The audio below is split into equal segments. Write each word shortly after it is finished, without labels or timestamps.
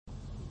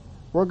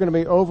We're going to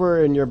be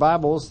over in your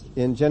Bibles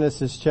in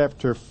Genesis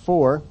chapter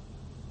 4.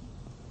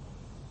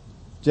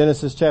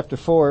 Genesis chapter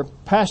 4.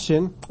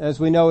 Passion, as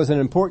we know, is an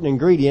important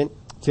ingredient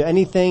to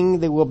anything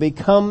that will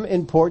become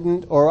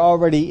important or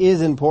already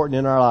is important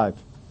in our life.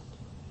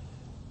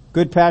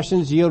 Good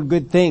passions yield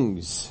good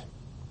things,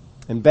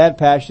 and bad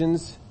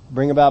passions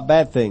bring about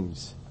bad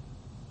things.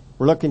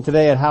 We're looking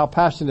today at how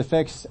passion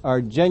affects our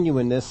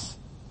genuineness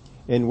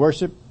in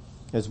worship,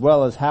 as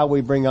well as how we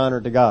bring honor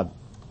to God.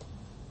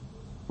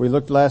 We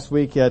looked last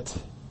week at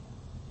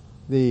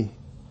the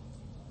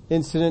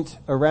incident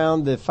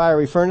around the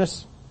fiery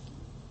furnace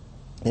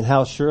and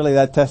how surely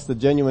that tests the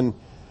genuine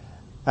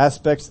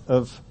aspects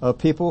of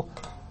people.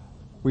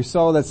 We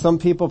saw that some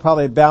people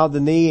probably bowed the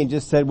knee and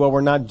just said, well,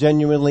 we're not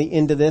genuinely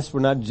into this.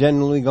 We're not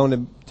genuinely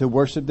going to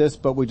worship this,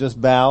 but we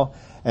just bow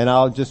and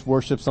I'll just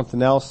worship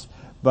something else.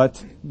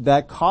 But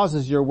that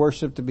causes your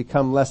worship to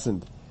become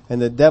lessened.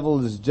 And the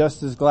devil is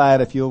just as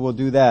glad if you will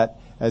do that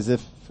as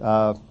if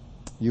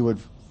you would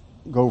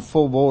go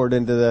full board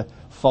into the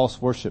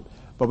false worship.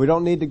 But we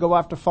don't need to go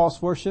after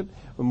false worship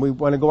when we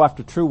want to go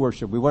after true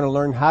worship. We want to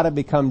learn how to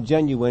become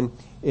genuine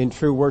in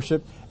true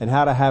worship and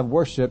how to have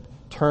worship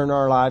turn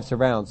our lives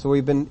around. So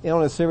we've been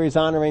on a series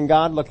honoring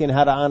God, looking at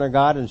how to honor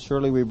God, and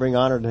surely we bring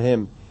honor to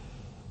Him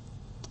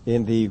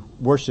in the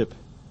worship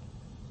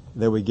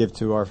that we give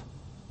to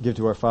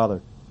our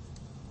Father.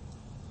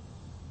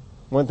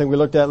 One thing we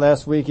looked at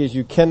last week is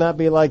you cannot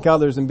be like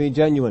others and be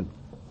genuine.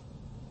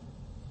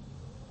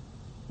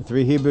 The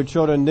 3 Hebrew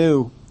children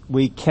knew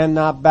we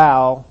cannot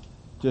bow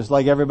just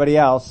like everybody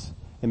else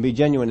and be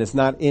genuine. It's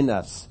not in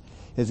us.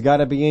 It's got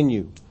to be in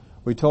you.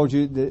 We told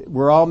you that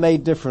we're all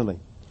made differently.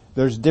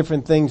 There's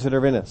different things that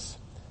are in us.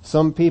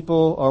 Some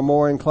people are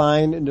more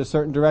inclined in a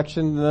certain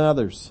direction than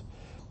others.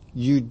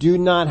 You do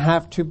not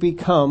have to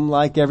become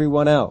like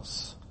everyone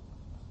else.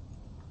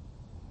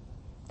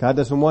 God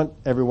doesn't want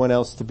everyone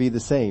else to be the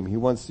same. He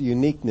wants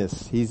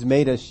uniqueness. He's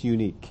made us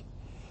unique.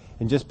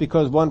 And just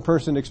because one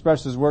person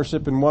expresses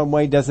worship in one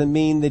way doesn't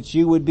mean that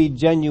you would be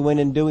genuine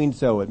in doing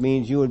so. It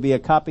means you would be a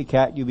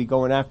copycat. You'd be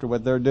going after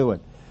what they're doing.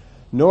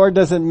 Nor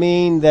does it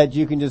mean that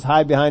you can just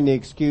hide behind the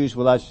excuse,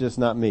 well, that's just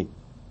not me.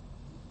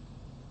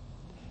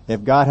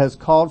 If God has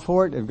called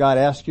for it, if God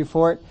asked you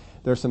for it,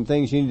 there are some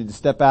things you need to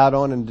step out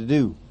on and to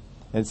do.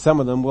 And some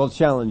of them will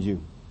challenge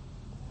you.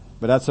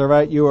 But that's all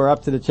right. You are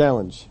up to the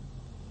challenge.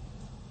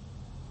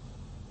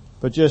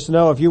 But just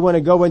know, if you want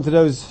to go into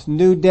those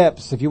new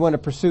depths, if you want to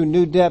pursue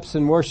new depths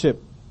in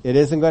worship, it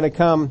isn't going to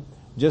come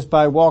just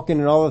by walking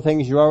in all the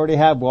things you already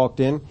have walked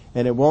in,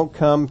 and it won't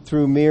come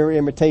through mere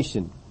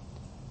imitation.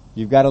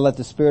 You've got to let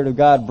the Spirit of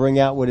God bring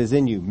out what is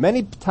in you.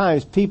 Many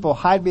times people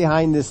hide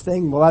behind this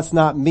thing, well, that's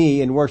not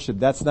me in worship.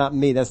 That's not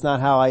me. That's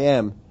not how I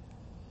am.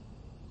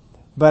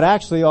 But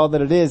actually all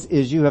that it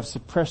is you have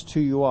suppressed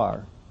who you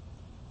are,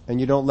 and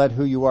you don't let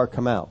who you are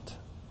come out.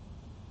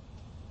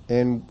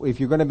 And if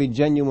you're going to be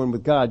genuine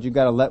with God, you've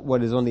got to let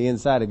what is on the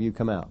inside of you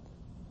come out.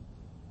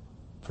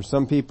 For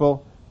some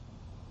people,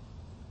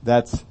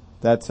 that's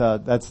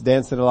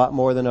dancing a lot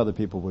more than other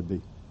people would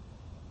be.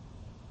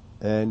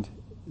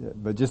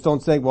 But just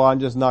don't say, well, I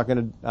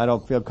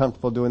don't feel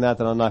comfortable doing that,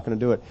 then I'm not going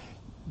to do it.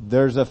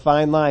 There's a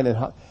fine line.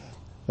 And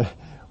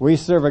we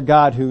serve a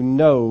God who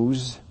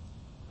knows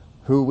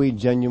who we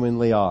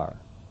genuinely are.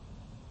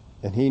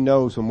 And He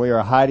knows when we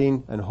are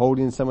hiding and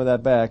holding some of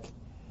that back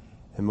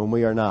and when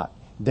we are not.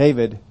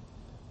 David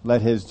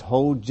let his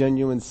whole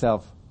genuine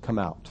self come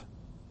out.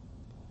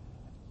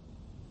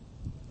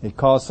 It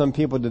caused some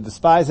people to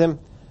despise him,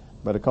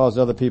 but it caused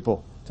other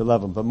people to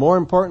love him. But more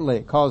importantly,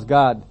 it caused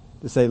God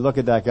to say, look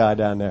at that guy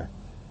down there.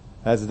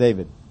 That's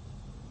David.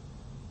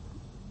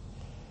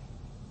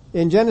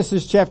 In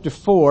Genesis chapter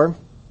 4,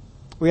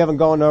 we haven't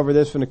gone over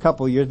this in a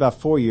couple of years, about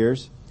 4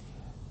 years.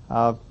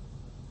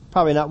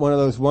 Probably not one of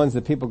those ones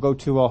that people go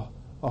to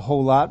a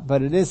whole lot,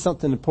 but it is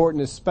something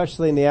important,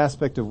 especially in the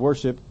aspect of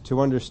worship,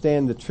 to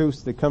understand the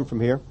truths that come from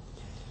here.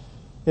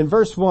 In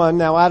verse 1,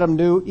 now Adam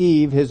knew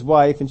Eve, his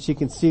wife, and she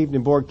conceived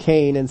and bore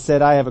Cain and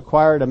said, I have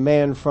acquired a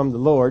man from the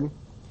Lord.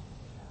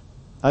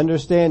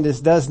 Understand,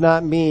 this does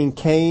not mean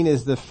Cain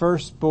is the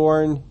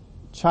firstborn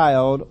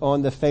child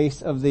on the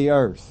face of the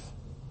earth.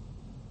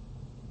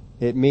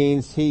 It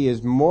means he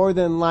is more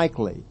than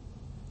likely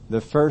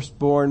the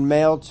firstborn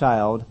male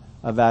child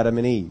of Adam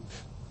and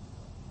Eve.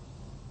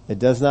 It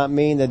does not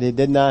mean that he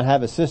did not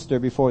have a sister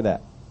before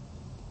that.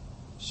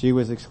 She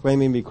was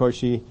exclaiming because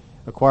she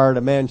acquired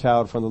a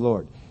man-child from the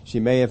Lord. She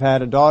may have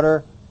had a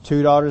daughter,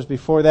 2 daughters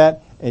before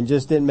that, and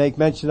just didn't make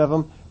mention of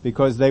them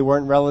because they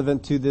weren't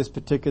relevant to this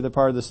particular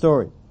part of the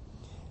story.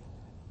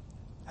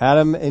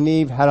 Adam and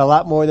Eve had a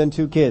lot more than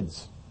 2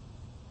 kids.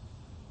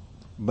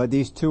 But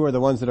these 2 are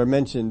the ones that are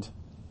mentioned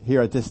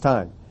here at this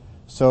time.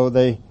 So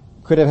they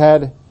could have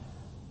had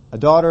a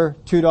daughter,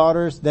 2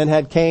 daughters, then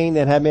had Cain,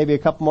 then had maybe a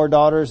couple more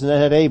daughters, and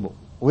then had Abel.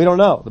 We don't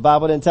know. The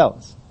Bible didn't tell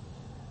us.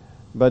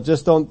 But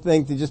just don't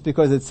think that just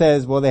because it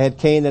says, well, they had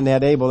Cain and they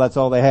had Abel, that's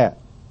all they had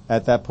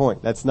at that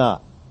point. That's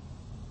not.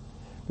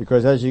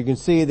 Because as you can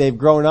see, they've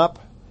grown up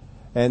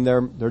and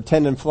they're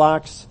tending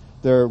flocks.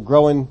 They're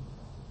growing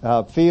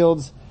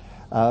fields,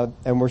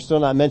 and we're still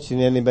not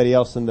mentioning anybody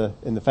else in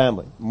the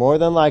family. More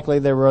than likely,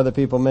 there were other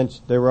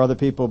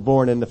people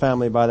born in the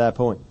family by that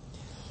point.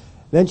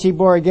 Then she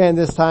bore again,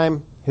 this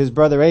time his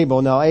brother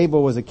Abel. Now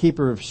Abel was a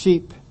keeper of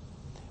sheep,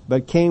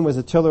 but Cain was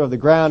a tiller of the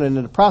ground. And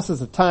in the process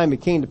of time,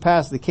 it came to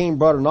pass that Cain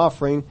brought an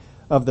offering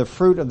of the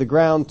fruit of the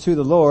ground to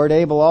the Lord.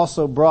 Abel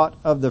also brought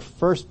of the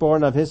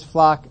firstborn of his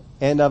flock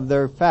and of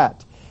their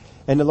fat.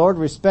 And the Lord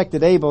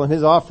respected Abel and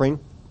his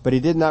offering, but he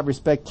did not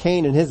respect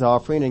Cain and his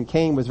offering, and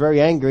Cain was very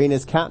angry and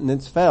his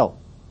countenance fell.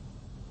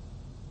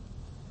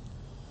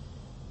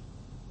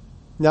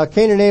 Now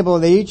Cain and Abel,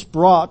 they each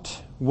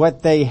brought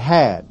what they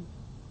had.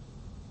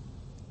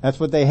 That's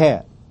what they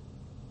had.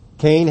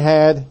 Cain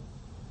had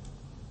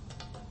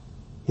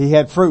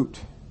fruit.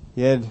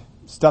 He had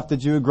stuff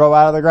that you would grow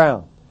out of the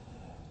ground.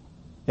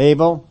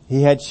 Abel,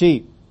 he had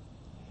sheep.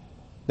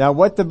 Now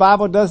what the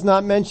Bible does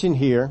not mention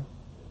here,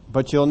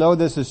 but you'll know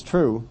this is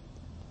true,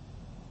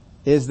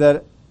 is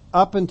that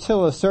up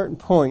until a certain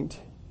point,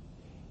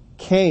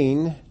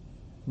 Cain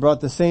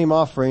brought the same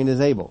offering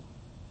as Abel.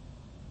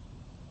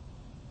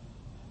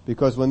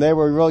 Because when they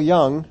were real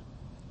young,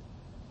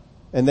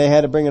 and they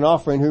had to bring an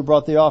offering, who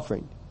brought the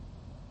offering?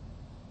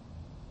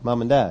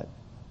 Mom and Dad.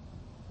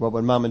 What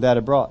would Mom and Dad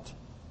have brought?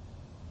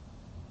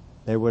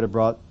 They would have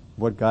brought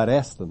what God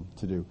asked them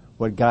to do,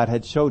 what God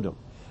had showed them.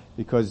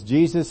 Because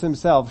Jesus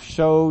himself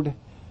showed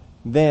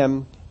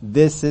them,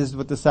 this is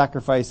what the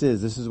sacrifice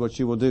is. This is what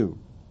you will do.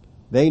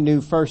 They knew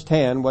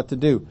firsthand what to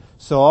do.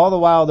 So all the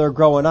while they're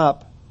growing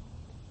up,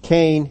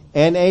 Cain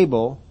and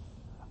Abel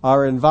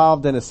are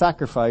involved in a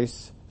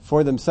sacrifice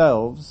for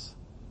themselves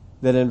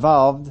that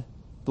involved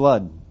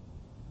blood.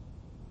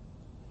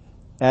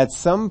 At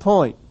some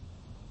point,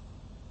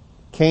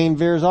 Cain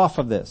veers off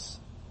of this.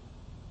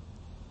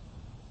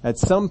 At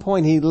some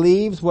point, he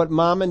leaves what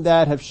Mom and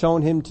Dad have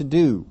shown him to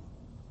do.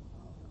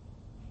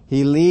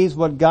 He leaves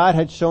what God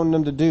had shown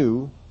them to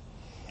do,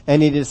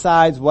 and he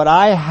decides what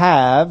I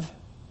have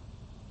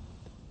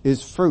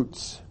is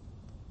fruits.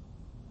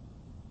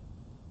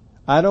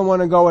 I don't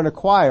want to go and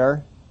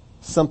acquire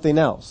something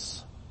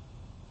else.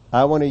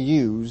 I want to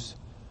use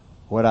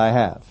what I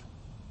have.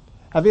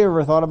 Have you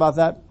ever thought about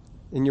that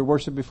in your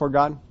worship before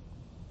God?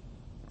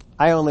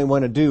 I only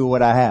want to do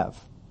what I have.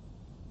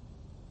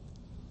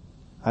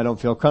 I don't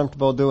feel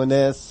comfortable doing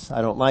this.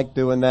 I don't like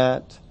doing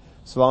that.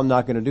 So I'm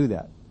not going to do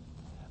that.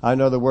 I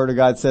know the Word of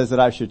God says that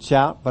I should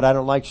shout, but I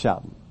don't like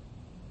shouting.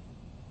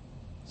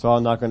 So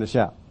I'm not going to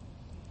shout.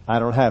 I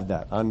don't have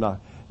that. I'm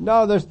not.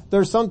 No,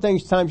 there's some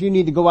times you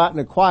need to go out and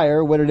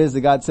acquire what it is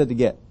that God said to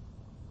get.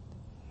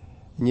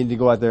 You need to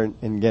go out there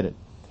and get it.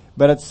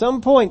 But at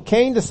some point,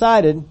 Cain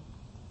decided,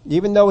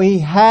 even though he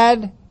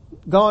had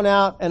gone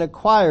out and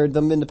acquired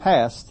them in the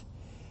past,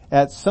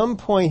 at some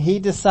point he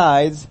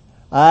decides,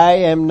 I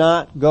am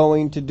not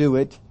going to do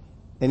it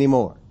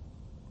anymore.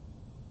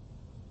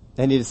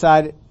 And he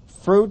decided,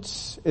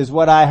 fruits is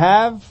what I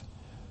have.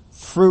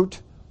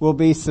 Fruit will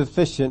be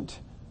sufficient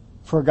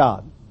for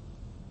God.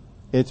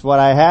 It's what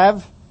I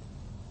have.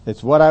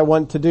 It's what I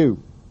want to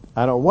do.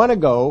 I don't want to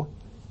go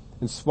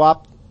and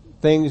swap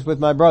things with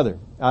my brother.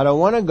 I don't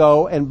want to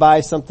go and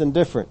buy something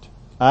different.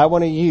 I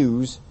want to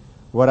use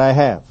what I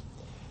have.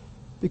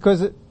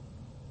 Because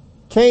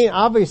Cain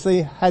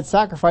obviously had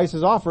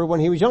sacrifices offered when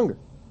he was younger.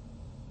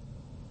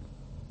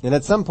 And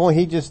at some point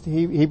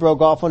he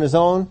broke off on his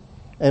own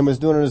and was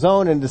doing it on his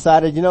own and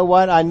decided, you know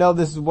what, I know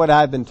this is what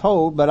I've been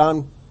told, but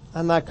I'm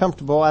not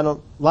comfortable. I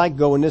don't like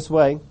going this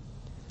way.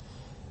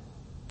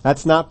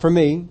 That's not for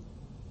me.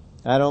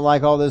 I don't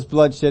like all this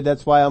bloodshed.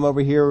 That's why I'm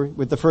over here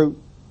with the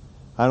fruit.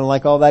 I don't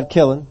like all that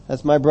killing.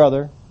 That's my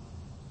brother.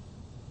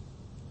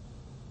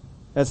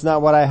 That's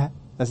not what I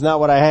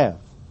have.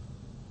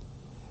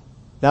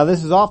 Now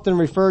this is often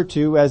referred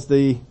to as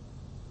the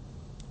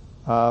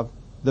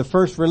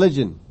first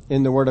religion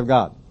in the Word of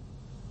God.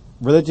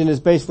 Religion is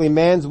basically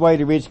man's way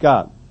to reach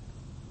God.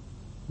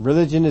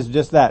 Religion is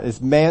just that.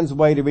 It's man's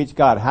way to reach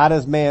God. How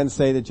does man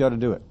say that you ought to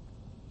do it?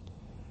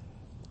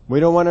 We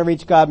don't want to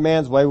reach God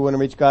man's way. We want to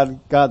reach God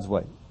God's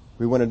way.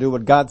 We want to do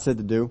what God said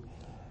to do.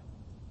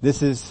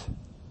 This is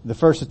the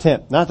first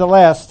attempt. Not the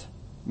last.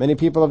 Many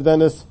people have done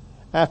this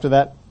after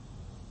that.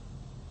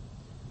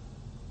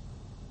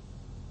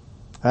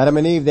 Adam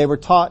and Eve, they were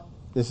taught,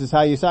 this is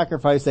how you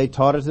sacrifice. They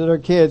taught it to their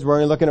kids. We're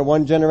only looking at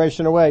one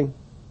generation away.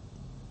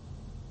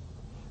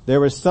 There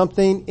was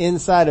something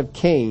inside of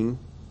Cain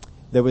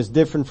that was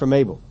different from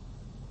Abel.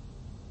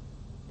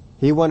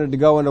 He wanted to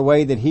go in a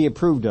way that he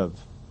approved of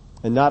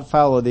and not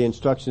follow the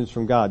instructions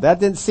from God. That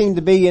didn't seem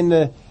to be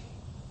in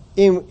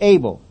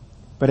Abel,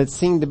 but it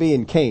seemed to be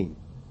in Cain.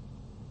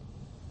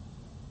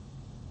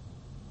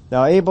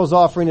 Now Abel's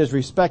offering is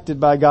respected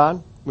by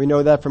God. We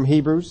know that from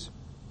Hebrews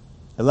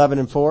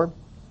 11:4.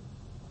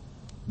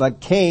 But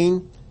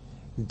Cain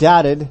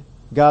doubted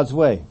God's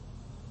way.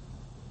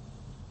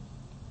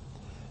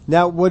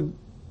 Now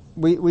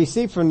we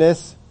see from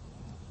this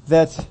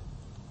that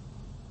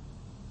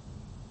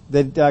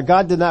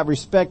God did not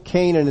respect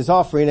Cain and his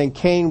offering, and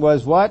Cain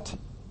was what?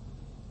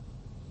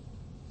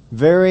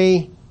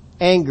 Very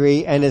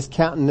angry and his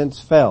countenance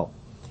fell.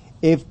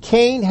 If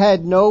Cain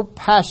had no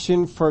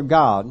passion for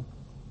God,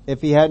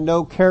 if he had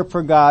no care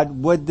for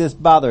God, would this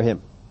bother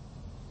him?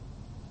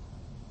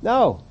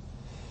 No.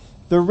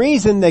 The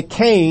reason that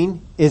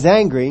Cain is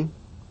angry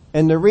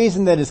and the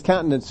reason that his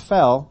countenance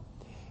fell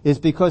is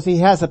because he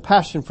has a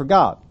passion for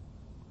God.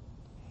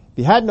 If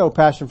he had no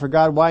passion for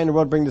God, why in the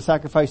world bring the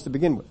sacrifice to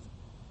begin with?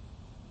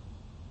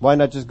 Why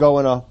not just go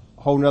in a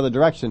whole nother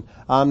direction?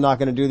 I'm not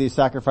going to do these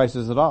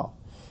sacrifices at all.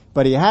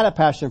 But he had a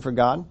passion for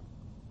God,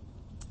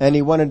 and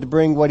he wanted to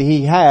bring what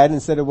he had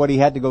instead of what he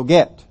had to go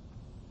get.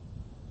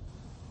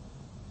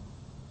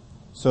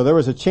 So there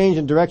was a change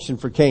in direction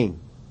for Cain.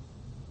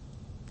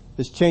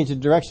 This change in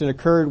direction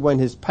occurred when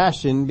his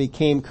passion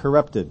became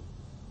corrupted.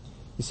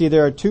 You see,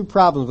 there are two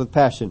problems with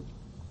passion.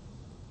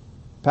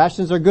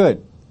 Passions are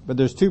good, but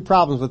there's two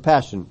problems with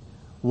passion.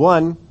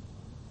 One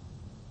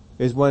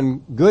is when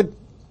good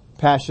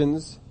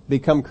passions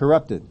become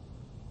corrupted.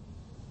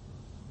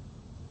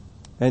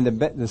 And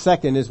the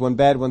second is when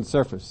bad ones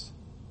surface.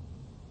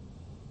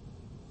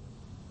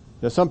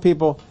 There's some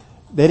people,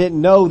 they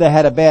didn't know they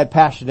had a bad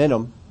passion in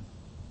them,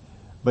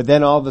 but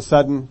then all of a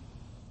sudden,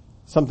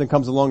 something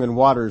comes along and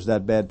waters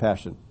that bad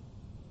passion.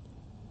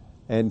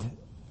 And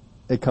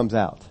it comes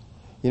out.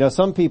 You know,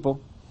 some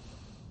people,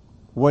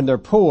 when they're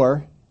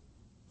poor,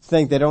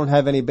 think they don't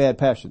have any bad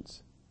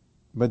passions.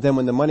 But then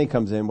when the money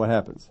comes in, what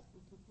happens?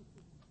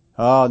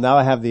 Oh, now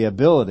I have the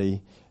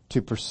ability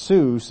to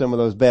pursue some of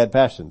those bad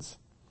passions.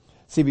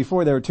 See,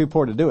 before they were too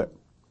poor to do it.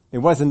 It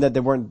wasn't that they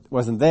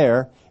wasn't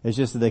there, it's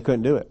just that they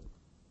couldn't do it.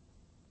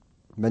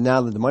 But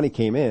now that the money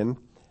came in,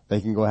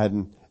 they can go ahead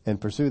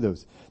and pursue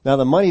those. Now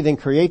the money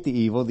didn't create the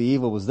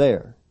evil was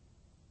there.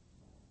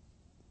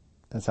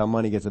 That's how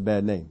money gets a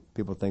bad name.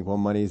 People think, well,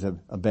 money is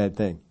a bad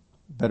thing.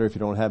 Better if you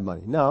don't have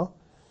money. No.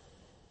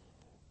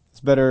 It's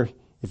better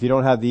if you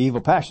don't have the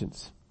evil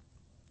passions.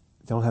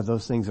 Don't have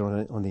those things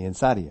on the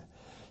inside of you.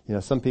 You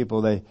know, some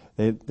people, they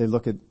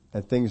look at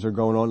things that are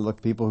going on, look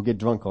at people who get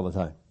drunk all the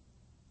time.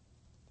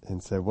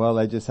 And say, well,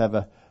 they just have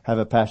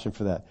a passion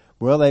for that.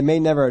 Well, they may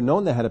never have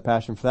known they had a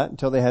passion for that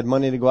until they had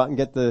money to go out and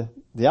get the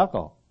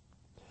alcohol.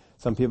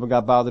 Some people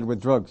got bothered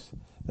with drugs.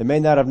 They may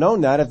not have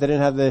known that if they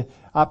didn't have the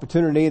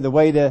opportunity, the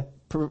way to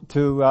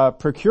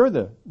procure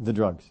the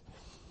drugs.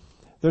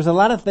 There's a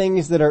lot of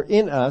things that are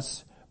in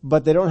us,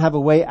 but they don't have a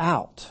way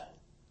out.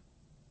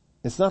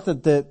 It's not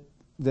that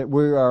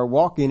we are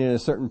walking in a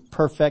certain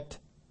perfect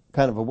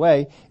kind of a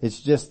way. It's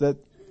just that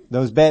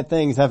those bad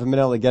things haven't been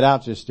able to get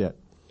out just yet.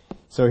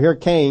 So here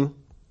Cain,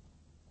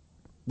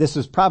 this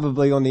was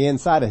probably on the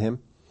inside of him,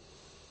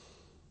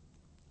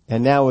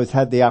 and now has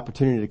had the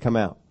opportunity to come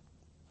out.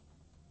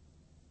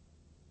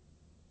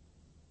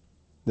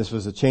 This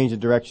was a change of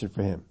direction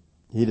for him.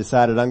 He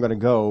decided, I'm going to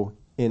go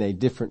in a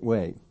different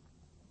way.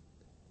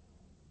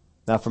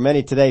 Now for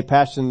many today,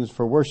 passions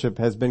for worship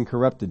has been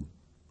corrupted.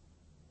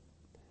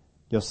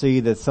 You'll see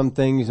that some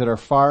things that are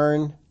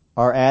foreign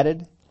are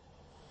added.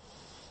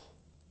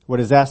 What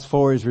is asked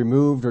for is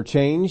removed or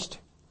changed.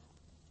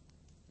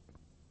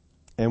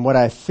 And what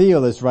I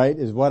feel is right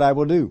is what I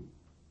will do.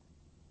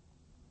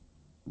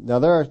 Now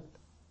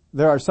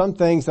there are some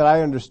things that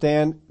I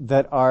understand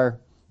that are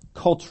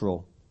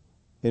cultural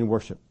in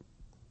worship.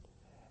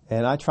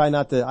 And I try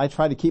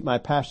to keep my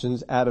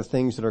passions out of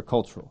things that are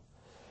cultural.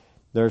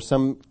 There are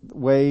some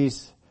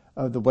ways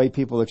of the way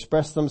people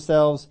express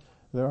themselves.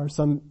 There are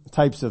some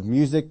types of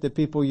music that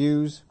people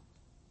use.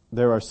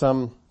 There are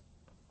some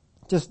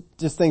just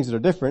things that are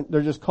different.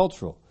 They're just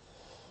cultural.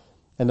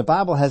 And the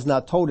Bible has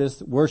not told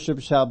us worship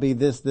shall be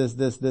this,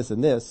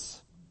 and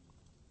this.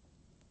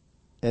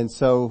 And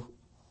so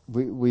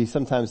we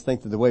sometimes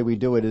think that the way we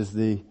do it is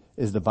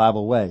the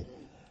Bible way.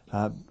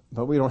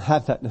 But we don't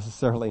have that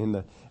necessarily in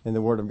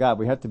the Word of God.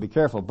 We have to be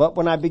careful. But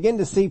when I begin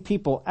to see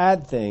people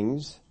add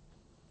things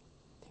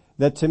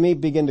that to me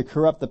begin to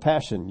corrupt the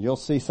passion, you'll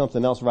see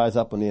something else rise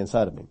up on the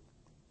inside of me.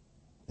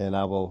 And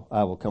I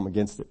will come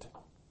against it.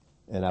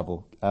 And I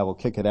will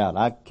kick it out.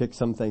 I kick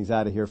some things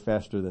out of here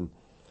faster than,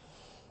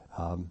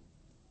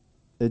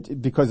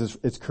 because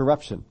it's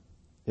corruption.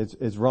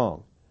 It's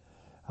wrong.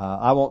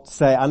 I won't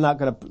say, I'm not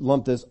going to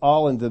lump this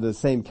all into the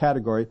same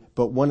category,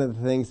 but one of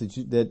the things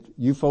that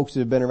you folks who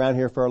have been around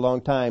here for a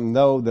long time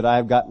know that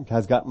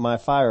has gotten my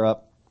fire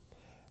up,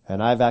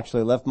 and I've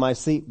actually left my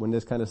seat when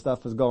this kind of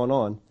stuff is going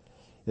on,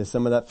 is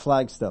some of that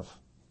flag stuff.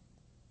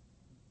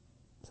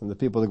 Some of the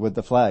people with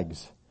the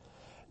flags.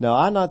 Now,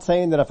 I'm not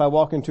saying that if I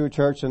walk into a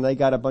church and they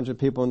got a bunch of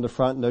people in the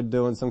front and they're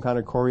doing some kind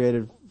of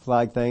choreated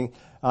flag thing,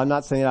 I'm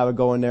not saying I would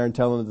go in there and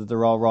tell them that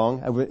they're all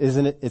wrong.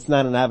 It's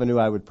not an avenue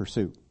I would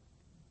pursue.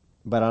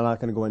 But I'm not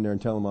going to go in there and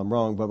tell them I'm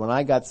wrong. But when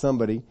I got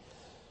somebody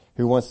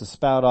who wants to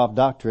spout off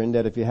doctrine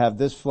that if you have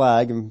this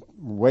flag and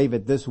wave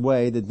it this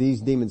way, that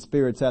these demon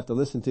spirits have to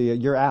listen to you,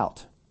 you're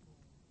out.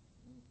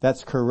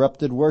 That's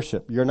corrupted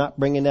worship. You're not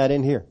bringing that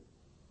in here.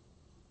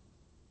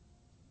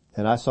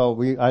 And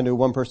I knew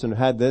one person who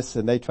had this,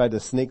 and they tried to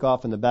sneak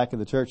off in the back of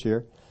the church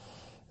here.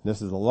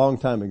 This is a long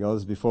time ago.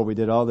 This is before we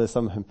did all this.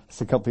 A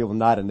couple people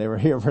nodded. They were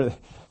here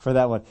for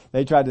that one.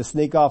 They tried to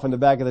sneak off in the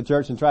back of the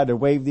church and tried to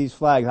wave these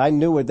flags. I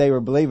knew what they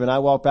were believing. I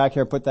walked back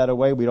here, put that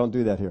away. We don't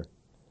do that here.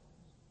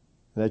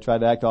 And they tried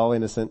to act all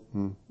innocent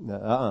and,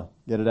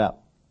 get it out.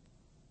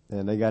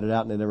 And they got it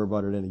out and they never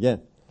brought it in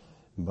again.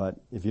 But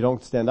if you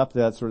don't stand up to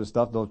that sort of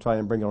stuff, they'll try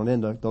and bring it on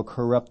in. They'll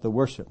corrupt the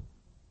worship.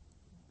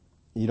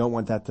 You don't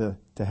want that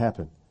to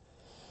happen.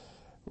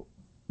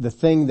 The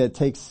thing that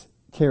takes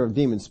care of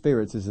demon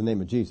spirits is the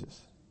name of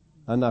Jesus.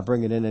 I'm not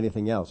bringing in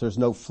anything else. There's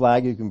no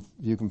flag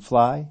you can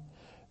fly.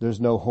 There's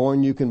no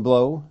horn you can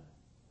blow.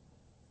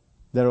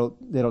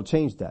 That'll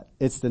change that.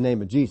 It's the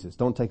name of Jesus.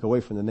 Don't take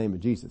away from the name of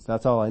Jesus.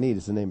 That's all I need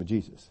is the name of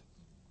Jesus.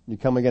 You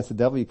come against the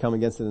devil, you come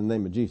against it in the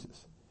name of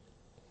Jesus.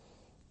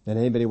 And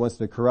anybody wants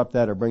to corrupt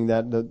that or bring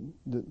that,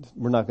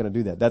 we're not going to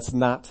do that. That's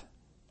not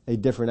a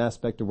different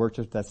aspect of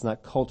worship. That's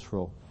not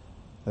cultural.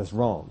 That's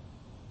wrong.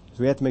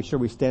 So we have to make sure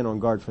we stand on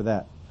guard for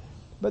that.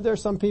 But there are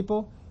some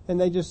people, and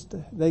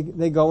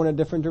they go in a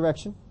different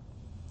direction.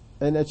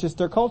 And it's just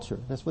their culture.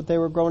 That's what they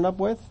were growing up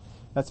with.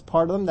 That's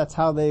part of them. That's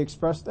how they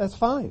express. That's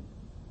fine.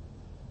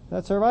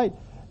 That's alright.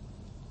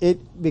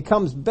 It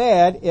becomes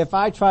bad if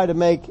I try to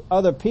make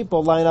other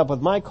people line up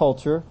with my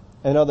culture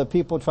and other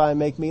people try and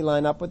make me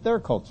line up with their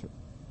culture.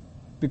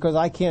 Because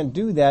I can't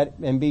do that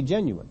and be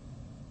genuine.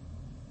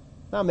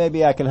 Now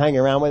maybe I can hang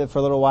around with it for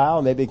a little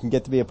while. Maybe it can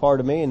get to be a part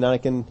of me and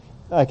then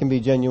I can be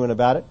genuine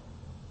about it.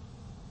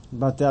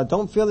 But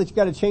don't feel that you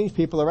got to change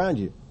people around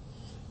you.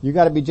 You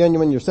got to be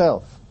genuine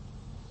yourself.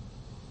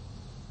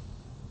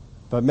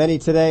 But many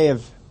today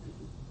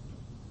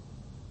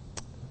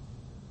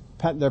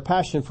their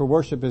passion for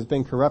worship has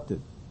been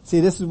corrupted. See,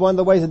 this is one of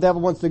the ways the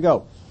devil wants to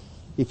go.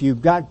 If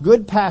you've got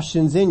good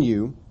passions in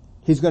you,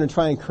 he's going to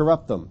try and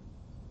corrupt them.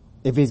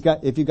 If you've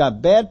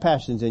got bad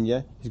passions in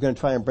you, he's going to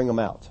try and bring them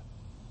out.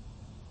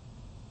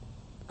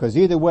 Because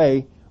either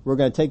way, we're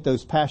going to take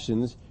those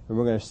passions and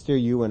we're going to steer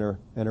you in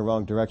a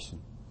wrong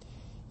direction.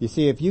 You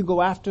see, if you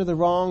go after the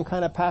wrong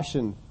kind of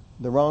passion,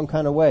 the wrong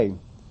kind of way,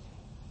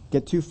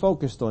 get too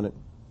focused on it,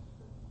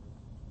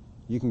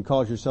 you can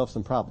cause yourself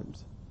some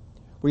problems.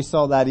 We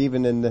saw that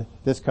even in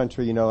this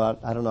country. I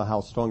don't know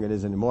how strong it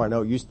is anymore. I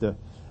know I used to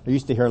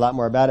hear a lot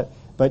more about it,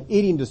 but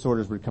eating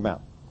disorders would come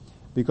out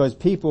because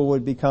people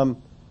would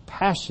become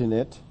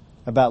passionate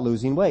about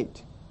losing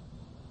weight.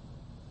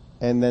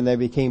 And then they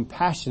became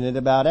passionate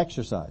about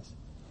exercise.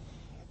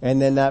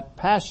 And then that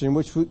passion,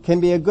 which can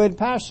be a good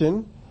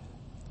passion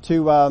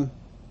to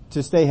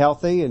stay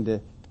healthy and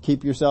to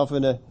keep yourself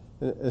in a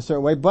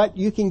certain way, but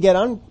you can get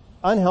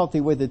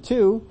unhealthy with it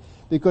too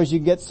because you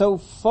get so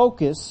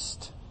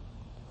focused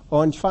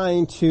on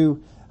trying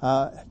to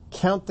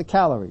count the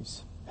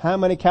calories. How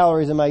many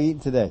calories am I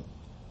eating today?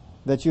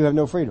 That you have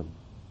no freedom.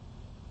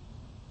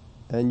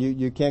 And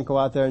you can't go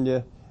out there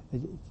and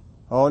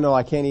oh no,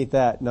 I can't eat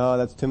that. No,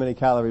 that's too many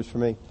calories for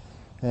me.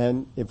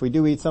 And if we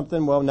do eat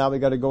something, well, now we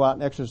got to go out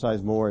and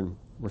exercise more. And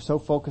we're so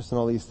focused on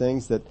all these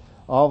things that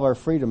all of our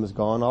freedom is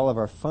gone. All of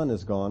our fun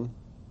is gone.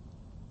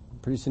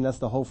 Pretty soon that's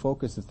the whole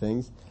focus of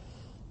things.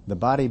 The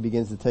body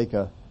begins to take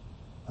a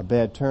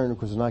bad turn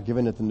because we're not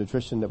giving it the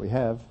nutrition that we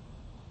have.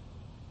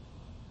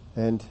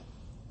 And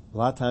a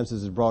lot of times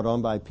this is brought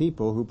on by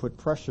people who put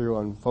pressure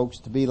on folks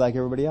to be like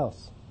everybody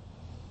else.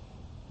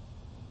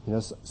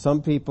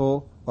 Some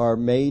people are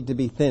made to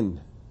be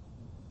thin.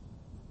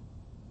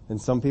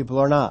 And some people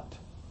are not.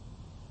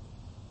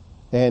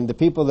 And the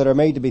people that are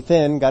made to be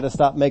thin got to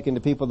stop making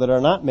the people that are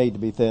not made to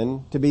be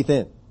thin.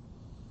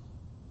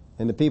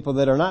 And the people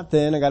that are not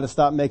thin have got to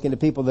stop making the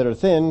people that are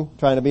thin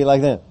trying to be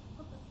like them.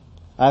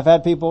 I've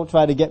had people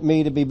try to get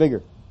me to be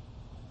bigger.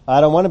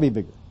 I don't want to be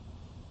bigger.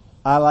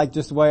 I like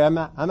just the way I'm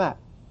at.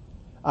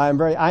 I am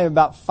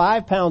about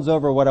 5 pounds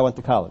over what I went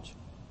to college.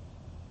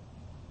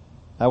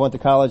 I went to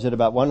college at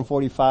about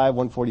 145,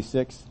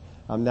 146.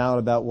 I'm now at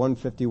about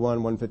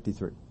 151,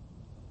 153.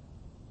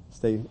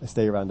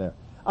 Stay around there.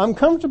 I'm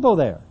comfortable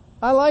there.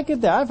 I like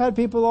it there. I've had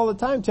people all the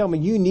time tell me,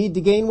 you need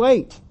to gain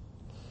weight.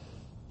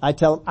 I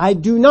tell them, I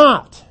do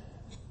not.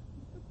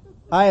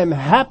 I am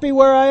happy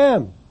where I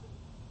am.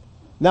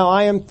 Now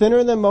I am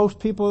thinner than most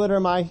people that are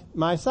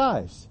my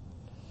size.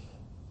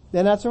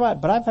 And that's all right.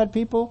 But I've had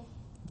people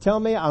tell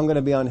me I'm going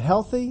to be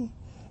unhealthy.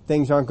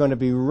 Things aren't going to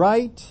be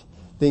right.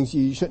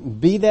 You shouldn't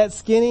be that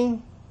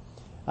skinny.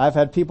 I've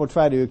had people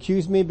try to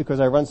accuse me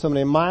because I run so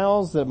many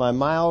miles that my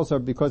miles are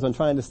because I'm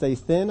trying to stay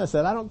thin. I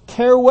said, I don't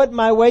care what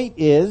my weight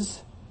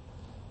is.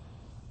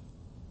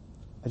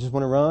 I just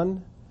want to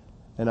run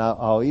and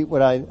I'll eat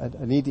what I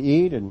need to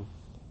eat.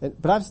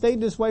 But I've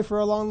stayed this way for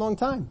a long, long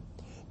time.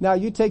 Now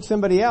you take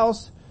somebody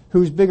else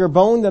who's bigger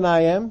boned than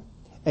I am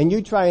and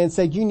you try and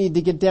say you need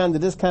to get down to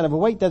this kind of a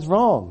weight. That's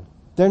wrong.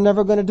 They're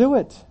never going to do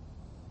it.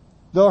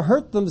 They'll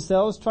hurt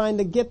themselves trying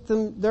to get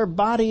their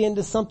body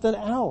into something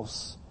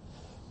else.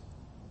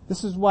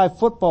 This is why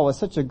football is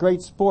such a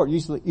great sport.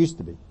 Used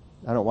to be.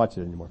 I don't watch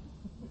it anymore.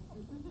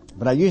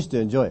 But I used to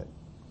enjoy it.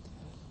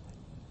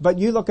 But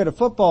you look at a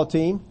football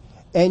team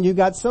and you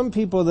got some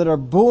people that are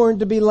born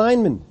to be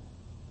linemen.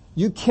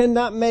 You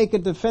cannot make a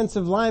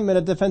defensive lineman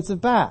a defensive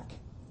back.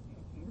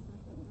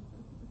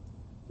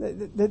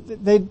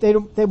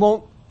 It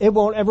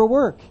won't ever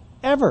work.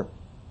 Ever.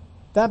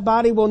 That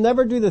body will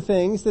never do the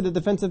things that a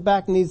defensive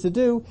back needs to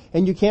do,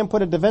 and you can't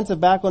put a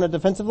defensive back on a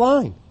defensive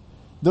line.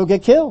 They'll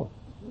get killed.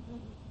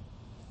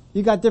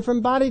 You got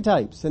different body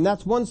types, and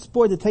that's one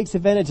sport that takes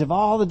advantage of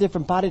all the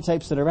different body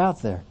types that are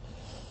out there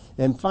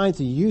and finds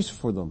a use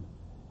for them.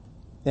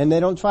 And they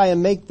don't try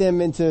and make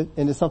them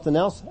into something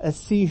else. Let's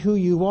see who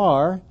you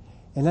are,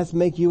 and let's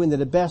make you into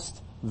the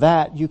best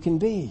that you can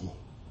be.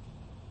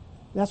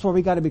 That's where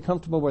we got to be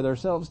comfortable with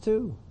ourselves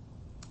too.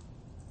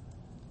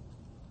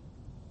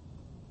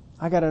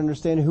 I got to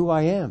understand who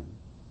I am.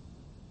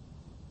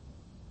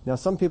 Now,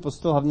 some people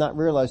still have not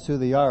realized who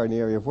they are in the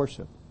area of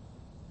worship.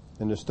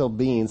 And they're still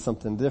being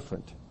something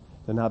different.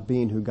 They're not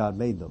being who God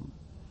made them.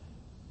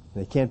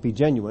 They can't be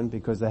genuine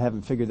because they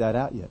haven't figured that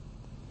out yet,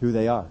 who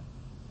they are.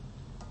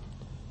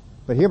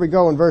 But here we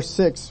go in verse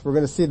 6. We're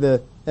going to see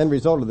the end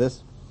result of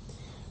this.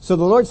 So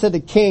the Lord said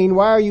to Cain,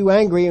 why are you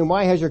angry and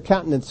why has your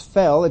countenance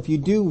fell? If you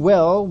do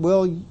well,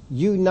 will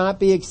you not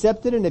be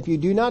accepted? And if you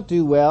do not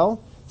do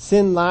well,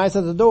 sin lies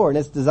at the door and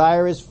its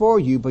desire is for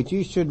you, but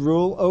you should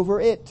rule over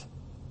it.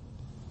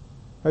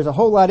 There's a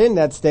whole lot in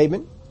that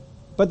statement.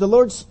 But the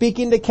Lord's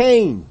speaking to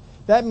Cain.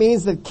 That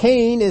means that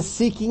Cain is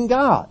seeking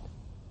God.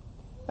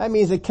 That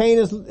means that Cain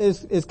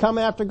is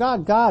coming after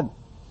God. God,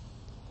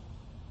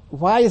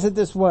 why is it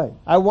this way?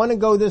 I want to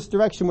go this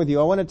direction with you.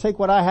 I want to take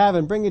what I have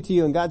and bring it to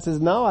you. And God says,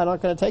 no, I'm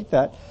not going to take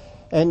that.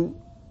 And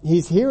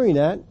he's hearing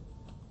that.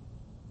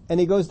 And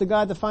he goes to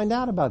God to find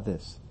out about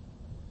this.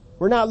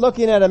 We're not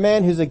looking at a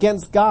man who's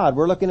against God.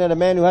 We're looking at a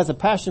man who has a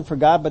passion for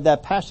God, but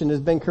that passion has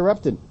been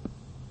corrupted.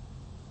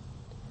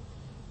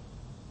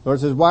 The Lord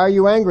says, why are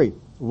you angry?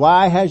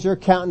 Why has your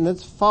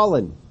countenance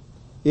fallen?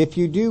 If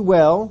you do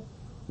well,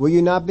 will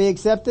you not be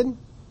accepted?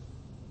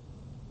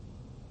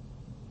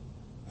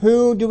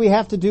 Who do we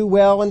have to do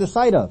well in the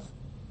sight of?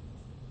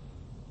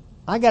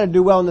 I got to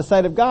do well in the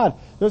sight of God.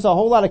 There's a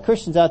whole lot of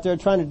Christians out there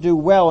trying to do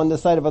well in the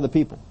sight of other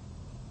people.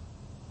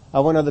 I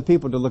want other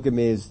people to look at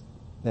me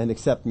and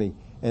accept me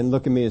and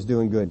look at me as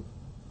doing good.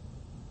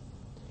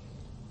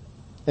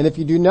 And if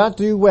you do not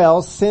do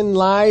well, sin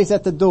lies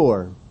at the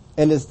door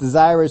and its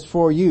desire is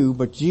for you,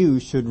 but you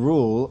should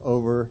rule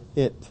over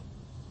it.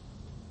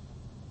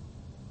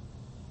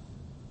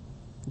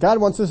 God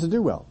wants us to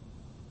do well.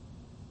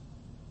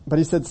 But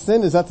he said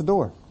sin is at the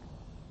door.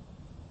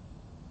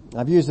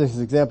 I've used this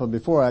example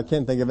before. I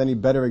can't think of any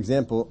better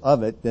example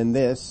of it than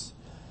this.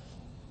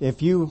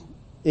 If you,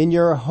 in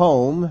your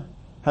home,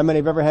 how many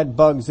have ever had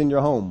bugs in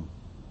your home?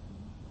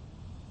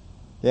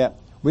 Yeah.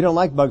 We don't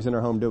like bugs in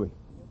our home, do we?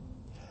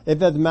 It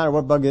doesn't matter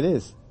what bug it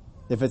is.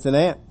 If it's an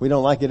ant, we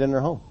don't like it in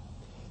our home.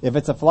 If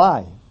it's a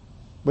fly,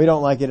 we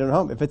don't like it in our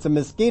home. If it's a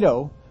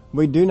mosquito,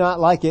 we do not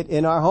like it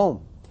in our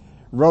home.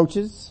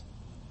 Roaches,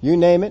 you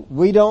name it,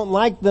 we don't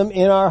like them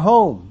in our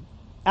home.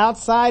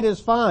 Outside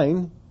is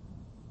fine.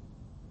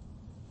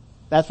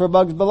 That's where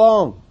bugs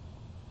belong.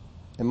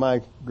 And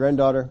my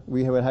granddaughter,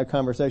 we would have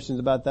conversations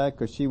about that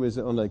because she was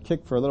on a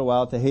kick for a little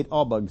while to hate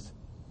all bugs.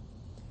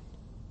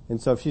 And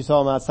so if she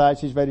saw them outside,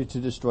 she's ready to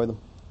destroy them.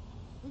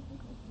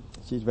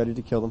 She's ready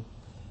to kill them.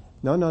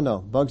 No.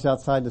 Bugs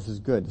outside, this is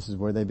good. This is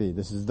where they be.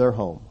 This is their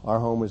home. Our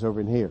home is over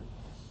in here.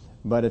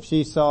 But if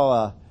she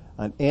saw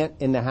an ant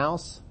in the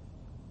house,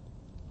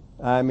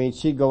 I mean,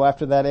 she'd go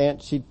after that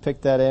ant. She'd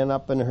pick that ant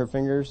up in her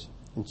fingers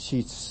and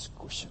she'd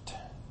squish it.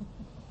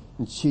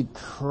 And she'd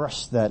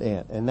crush that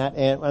ant. And that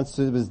ant, once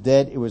it was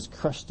dead, it was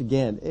crushed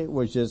again. It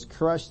was just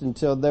crushed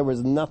until there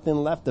was nothing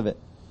left of it.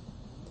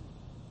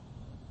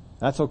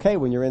 That's okay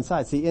when you're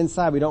inside. See,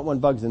 inside, we don't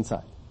want bugs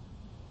inside.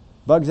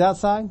 Bugs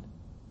outside?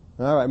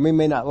 All right, we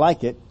may not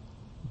like it,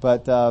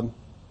 but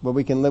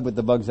we can live with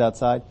the bugs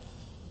outside.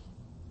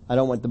 I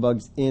don't want the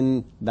bugs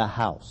in the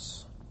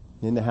house.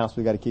 In the house,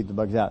 we got to keep the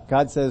bugs out.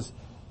 God says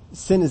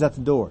sin is at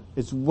the door.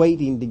 It's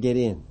waiting to get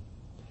in.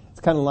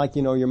 It's kind of like,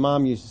 your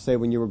mom used to say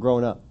when you were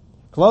growing up.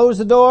 Close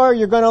the door,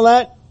 you're going to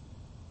let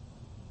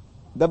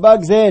the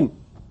bugs in.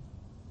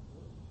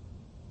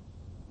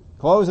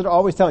 Close it,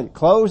 always telling you,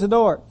 close the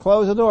door,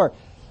 close the door.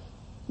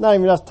 Not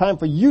even enough time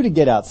for you to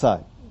get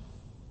outside.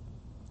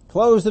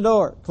 Close the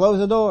door, close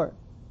the door.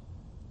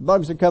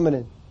 Bugs are coming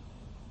in.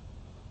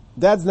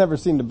 Dads never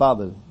seem to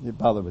bother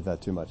with that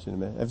too much in a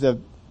minute. If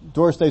the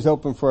door stays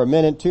open for a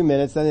minute, 2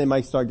 minutes, then they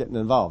might start getting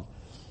involved.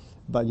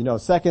 But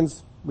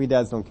seconds, we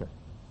dads don't care.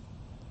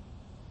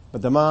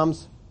 But the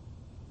moms,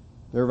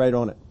 they're right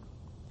on it.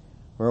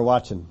 We're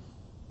watching.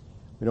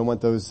 We don't want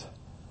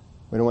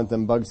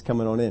them bugs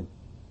coming on in.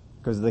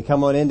 Because if they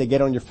come on in, they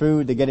get on your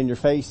food, they get in your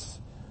face.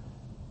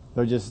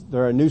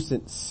 They're a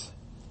nuisance.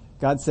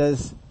 God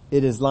says,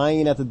 it is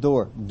lying at the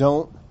door.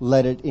 Don't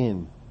let it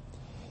in.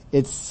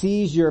 It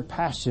sees your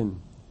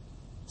passion.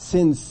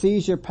 Sin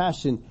sees your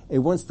passion. It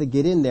wants to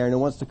get in there and it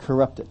wants to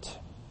corrupt it.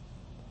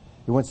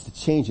 It wants to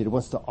change it. It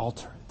wants to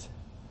alter it.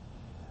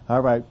 All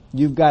right.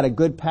 You've got a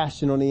good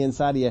passion on the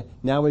inside of you.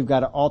 Now we've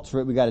got to alter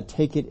it. We've got to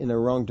take it in the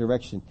wrong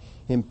direction.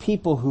 And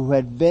people who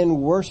had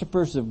been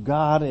worshipers of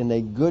God in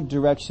a good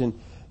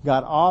direction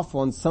got off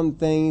on some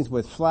things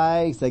with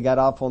flags. They got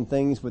off on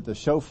things with the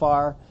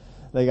shofar.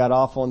 They got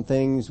off on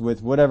things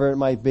with whatever it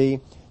might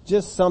be.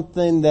 Just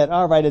something that,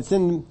 all right, it's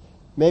in,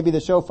 maybe the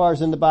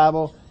shofar's in the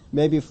Bible.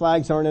 Maybe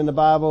flags aren't in the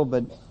Bible,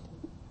 but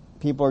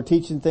people are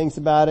teaching things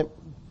about it.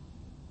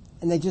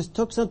 And they just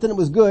took something that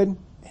was good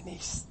and they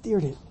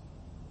steered it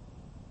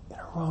in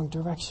a wrong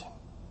direction.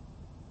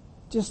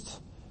 Just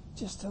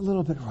a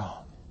little bit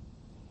wrong.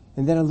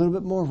 And then a little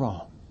bit more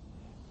wrong.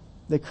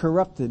 They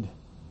corrupted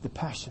the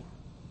passion.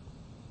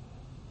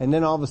 And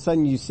then all of a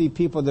sudden you see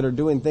people that are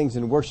doing things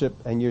in worship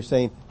and you're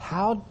saying,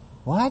 how?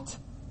 What?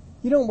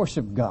 You don't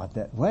worship God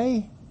that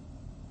way.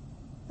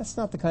 That's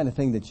not the kind of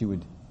thing that you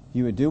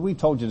would do. We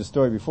told you the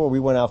story before. We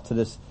went out to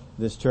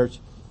this church.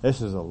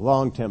 This is a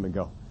long time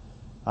ago.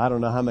 I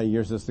don't know how many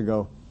years this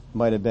ago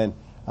might have been.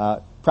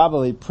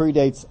 Probably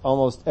predates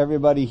almost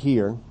everybody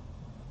here,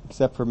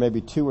 except for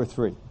maybe 2 or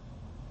 3.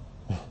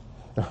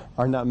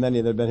 Or not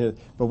many that have been here.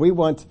 But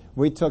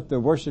we took the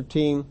worship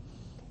team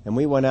and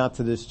we went out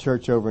to this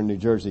church over in New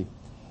Jersey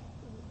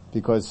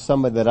because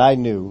somebody that I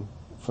knew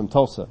from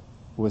Tulsa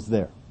was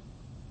there.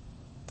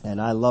 And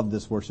I loved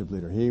this worship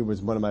leader. He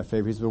was one of my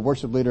favorites. He was a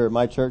worship leader at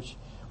my church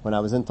when I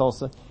was in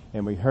Tulsa,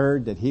 and we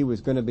heard that he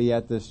was going to be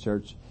at this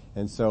church.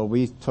 And so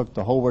we took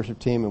the whole worship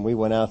team and we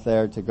went out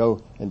there to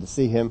go and to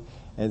see him.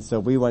 And so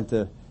we went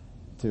to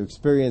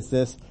experience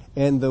this,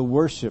 and the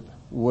worship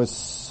was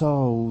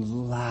so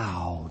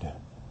loud.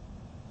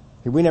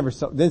 We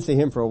didn't see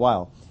him for a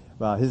while.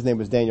 His name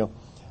was Daniel.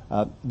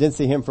 Didn't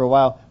see him for a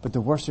while, but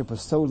the worship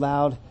was so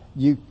loud,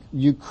 you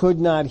could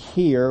not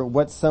hear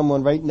what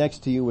someone right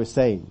next to you was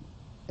saying.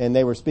 And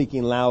they were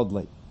speaking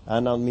loudly. I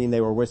don't mean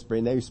they were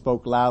whispering. They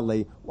spoke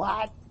loudly.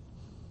 What?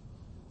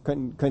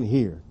 Couldn't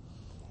hear.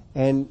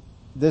 And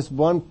this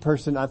one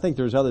person, I think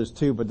there's others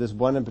too, but this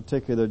one in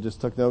particular just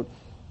took note,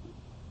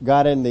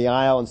 got in the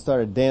aisle and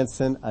started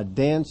dancing, a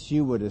dance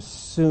you would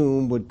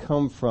assume would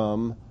come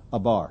from a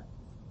bar.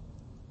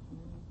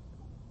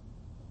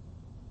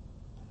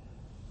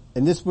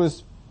 And this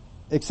was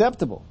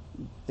acceptable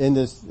in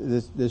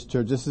this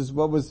church. This is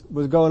what was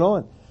going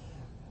on.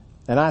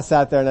 And I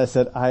sat there and I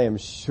said, I am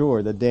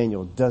sure that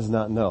Daniel does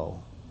not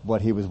know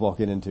what he was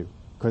walking into,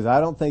 because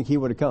I don't think he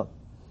would have come.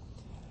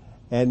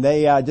 And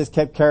they just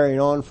kept carrying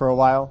on for a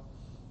while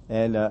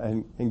and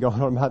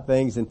going on about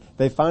things. And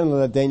they finally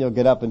let Daniel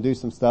get up and do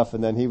some stuff,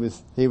 and then he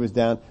was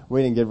down.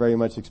 We didn't get very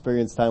much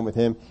experience time with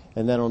him.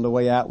 And then on the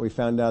way out, we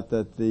found out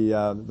that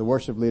the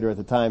worship leader at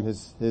the time,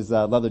 his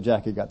leather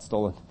jacket got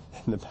stolen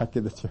in the back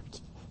of the church.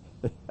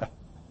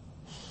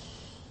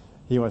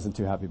 He wasn't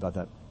too happy about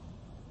that.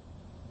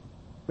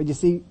 But you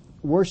see,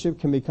 worship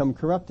can become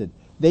corrupted.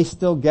 They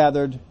still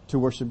gathered to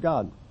worship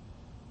God.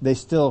 They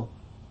still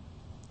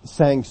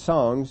sang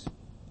songs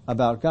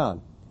about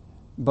God.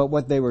 But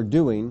what they were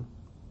doing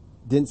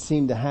didn't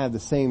seem to have the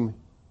same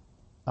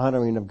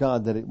honoring of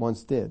God that it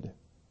once did.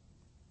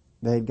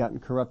 They had gotten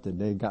corrupted.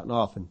 They had gotten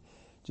off and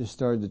just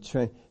started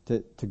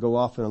to go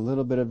off in a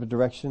little bit of a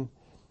direction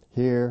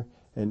here.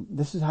 And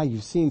this is how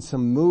you've seen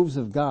some moves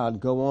of God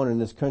go on in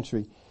this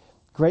country.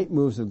 Great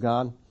moves of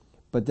God.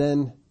 But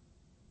then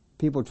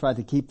people tried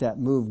to keep that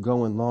move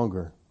going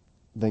longer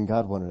than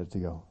God wanted it to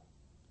go.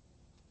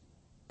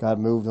 God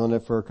moved on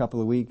it for a couple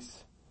of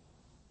weeks.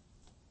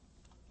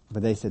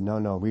 But they said,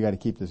 no, we got to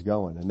keep this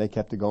going. And they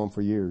kept it going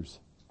for years.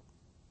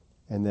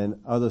 And then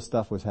other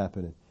stuff was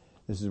happening.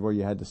 This is where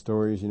you had the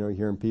stories,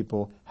 hearing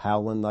people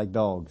howling like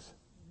dogs,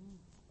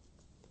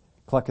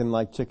 clucking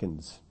like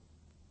chickens,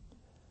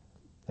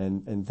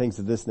 and things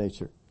of this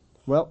nature.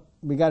 Well,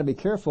 we got to be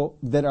careful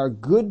that our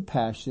good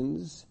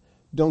passions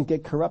don't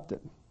get corrupted.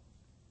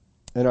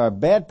 And our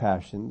bad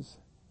passions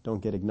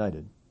don't get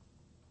ignited.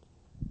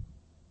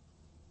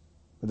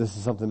 But this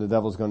is something the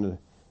devil's going to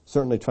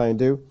certainly try and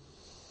do.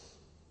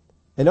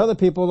 And other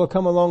people will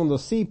come along and they'll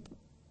see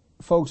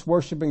folks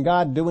worshiping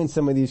God doing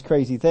some of these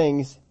crazy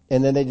things,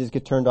 and then they just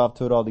get turned off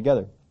to it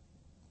altogether.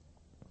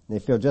 They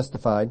feel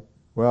justified.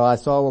 Well, I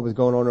saw what was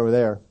going on over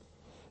there.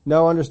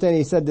 No, understand,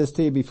 he said this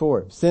to you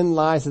before. Sin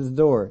lies at the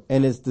door,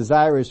 and its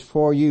desire is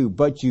for you,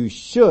 but you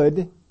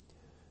should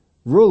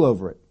rule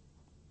over it.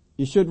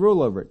 You should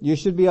rule over it. You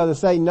should be able to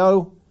say,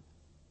 no,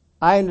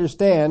 I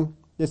understand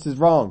this is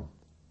wrong.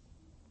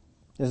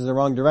 This is the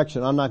wrong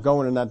direction. I'm not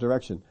going in that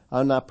direction.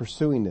 I'm not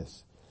pursuing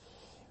this.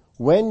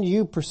 When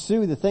you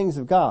pursue the things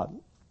of God,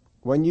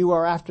 when you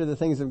are after the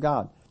things of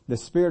God, the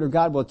Spirit of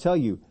God will tell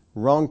you,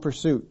 wrong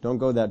pursuit. Don't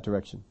go that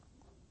direction.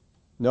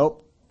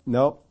 Nope.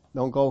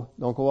 Don't go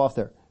off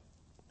there.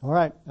 All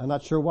right. I'm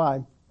not sure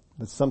why,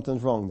 but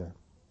something's wrong there.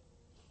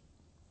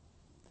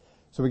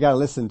 So we got to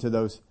listen to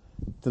those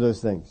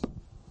things.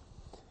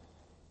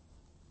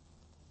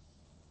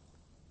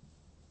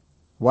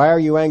 Why are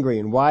you angry,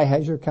 and why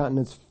has your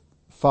countenance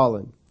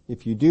fallen?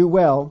 If you do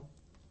well,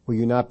 will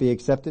you not be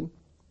accepted?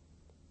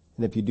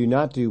 And if you do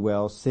not do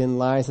well, sin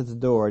lies at the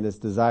door, and its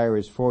desire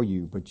is for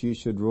you, but you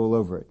should rule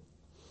over it.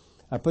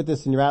 I put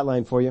this in your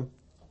outline for you.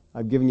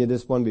 I've given you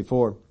this one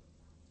before.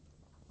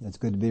 It's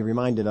good to be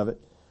reminded of it.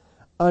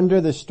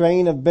 Under the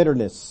strain of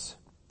bitterness,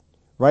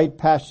 right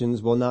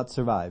passions will not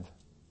survive.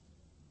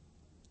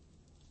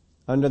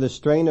 Under the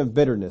strain of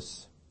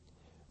bitterness,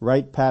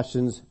 right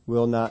passions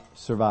will not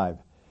survive.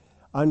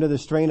 Under the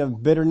strain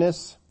of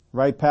bitterness,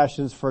 right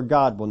passions for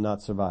God will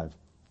not survive.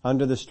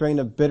 Under the strain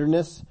of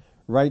bitterness,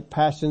 right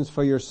passions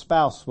for your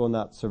spouse will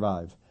not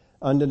survive.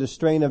 Under the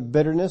strain of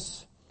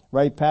bitterness,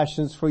 right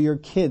passions for your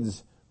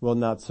kids will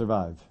not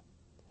survive.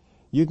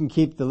 You can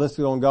keep the list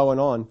going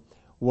on.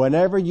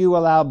 Whenever you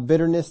allow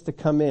bitterness to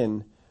come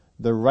in,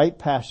 the right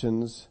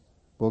passions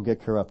will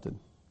get corrupted.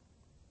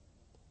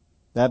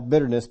 That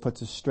bitterness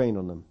puts a strain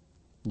on them.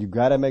 You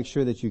gotta make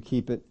sure that you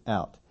keep it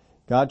out.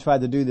 God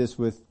tried to do this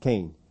with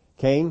Cain.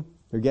 Cain,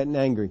 you're getting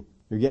angry.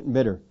 You're getting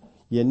bitter.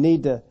 You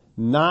need to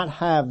not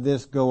have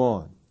this go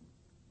on.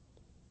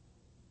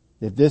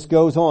 If this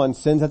goes on,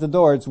 sin's at the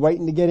door, it's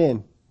waiting to get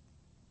in.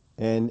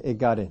 And it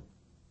got in.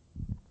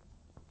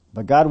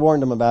 But God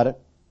warned him about it.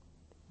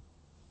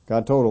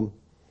 God told him,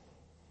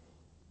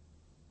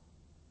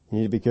 you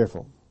need to be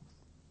careful.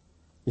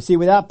 You see,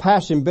 without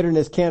passion,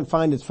 bitterness can't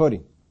find its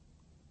footing.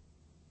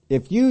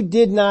 If you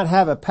did not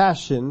have a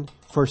passion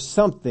for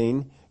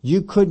something,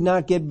 you could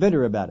not get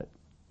bitter about it.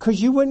 Cause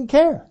you wouldn't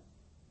care.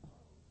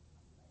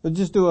 We'll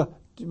just do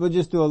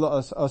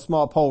a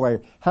small poll right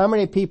here. How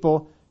many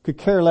people could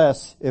care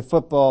less if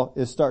football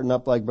is starting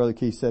up like Brother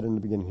Keith said in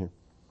the beginning here?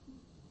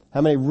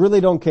 How many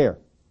really don't care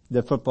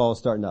that football is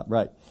starting up?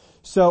 Right.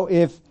 So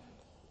if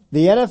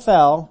the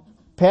NFL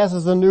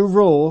passes a new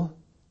rule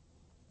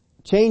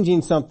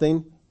changing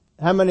something,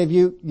 how many of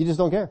you just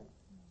don't care?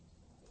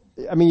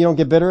 I mean, you don't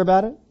get bitter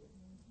about it?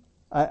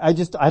 I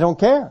don't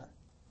care.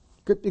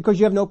 Because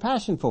you have no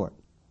passion for it.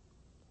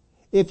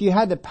 If you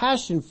had the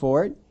passion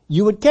for it,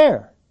 you would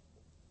care.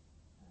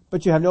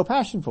 But you have no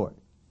passion for it.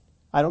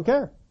 I don't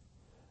care.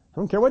 I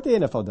don't care what the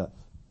NFL does.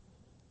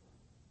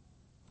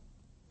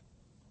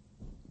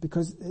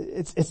 Because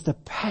it's the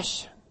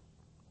passion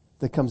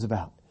that comes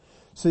about.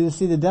 So you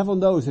see, the devil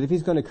knows that if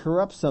he's going to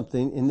corrupt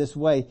something in this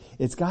way,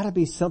 it's got to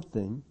be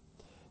something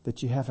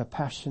that you have a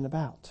passion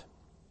about.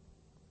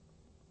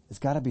 It's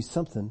got to be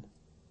something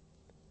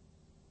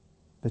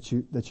that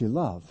you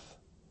love,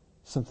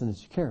 something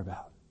that you care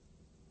about.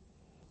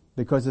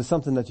 Because it's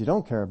something that you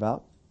don't care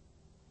about,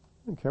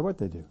 you don't care what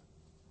they do.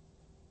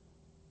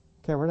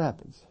 Care what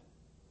happens.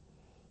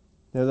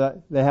 You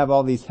know, they have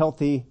all these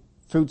healthy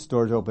food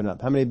stores open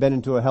up. How many have been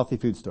into a healthy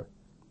food store?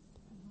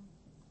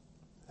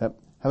 Yep.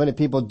 How many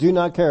people do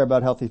not care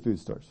about healthy food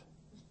stores?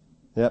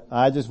 Yep.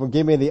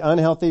 Give me the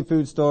unhealthy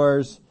food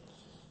stores.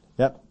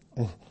 Yep.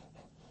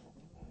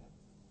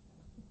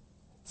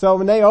 So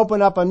when they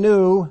open up a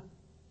new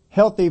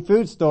healthy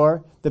food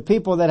store, the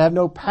people that have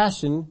no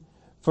passion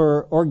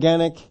for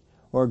organic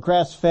or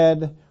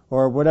grass-fed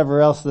or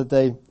whatever else that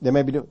they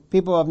may be doing,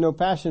 people who have no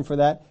passion for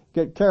that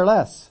care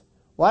less.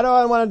 Why do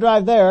I want to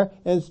drive there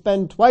and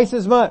spend twice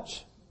as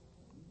much?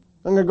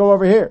 I'm going to go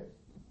over here.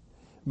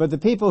 But the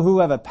people who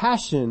have a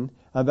passion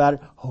about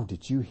it, oh,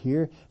 did you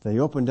hear? They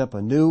opened up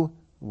a new,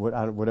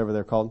 whatever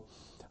they're called,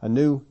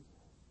 oh,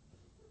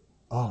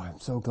 I'm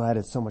so glad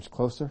it's so much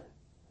closer.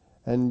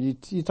 And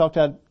you talk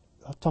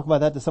about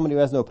that to somebody who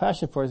has no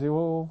passion for it. You say,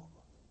 well,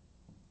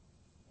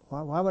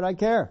 why would I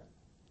care?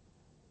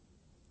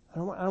 I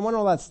don't want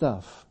all that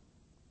stuff.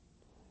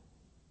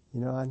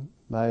 You know,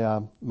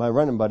 my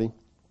running buddy,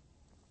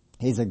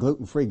 he's a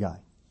gluten-free guy.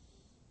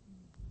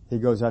 He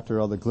goes after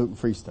all the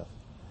gluten-free stuff.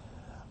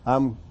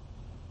 I'm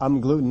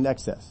gluten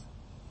excess.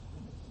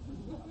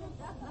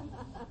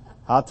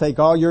 I'll take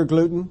all your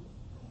gluten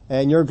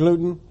and your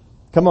gluten.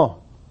 Come on.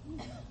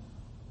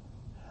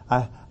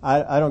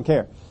 I don't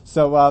care.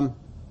 So,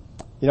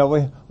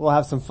 we'll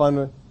have some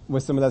fun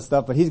with some of that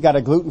stuff, but he's got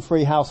a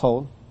gluten-free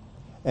household.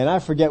 And I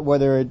forget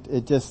whether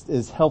it just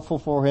is helpful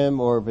for him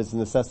or if it's a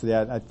necessity.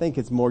 I think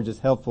it's more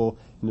just helpful.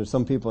 And there's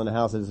some people in the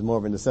house that it's more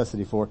of a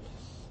necessity for.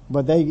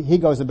 But he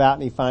goes about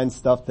and he finds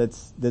stuff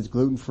that's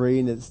gluten-free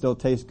and it still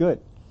tastes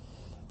good.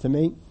 To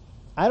me,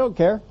 I don't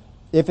care.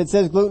 If it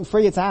says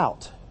gluten-free, it's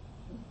out.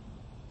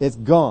 It's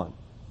gone.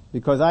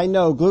 Because I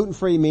know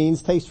gluten-free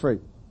means taste-free.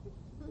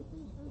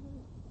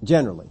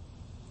 Generally.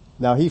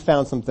 Now he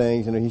found some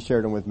things, he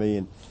shared them with me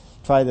and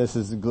try this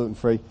as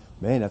gluten-free.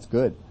 Man, that's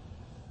good.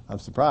 I'm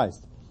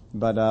surprised.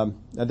 But,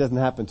 that doesn't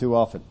happen too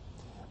often.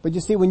 But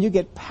you see, when you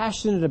get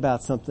passionate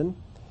about something,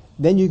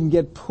 then you can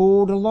get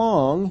pulled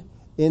along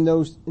in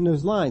those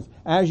lines.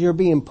 As you're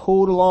being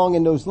pulled along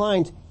in those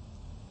lines,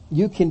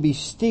 you can be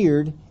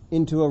steered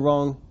into a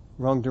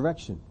wrong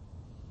direction.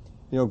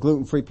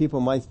 Gluten-free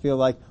people might feel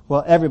like,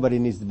 well, everybody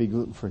needs to be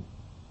gluten-free.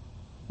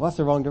 Well, that's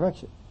the wrong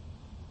direction.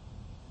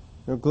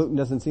 Gluten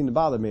doesn't seem to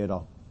bother me at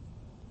all.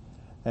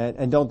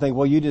 And don't think,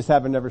 well, you just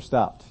haven't never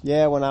stopped.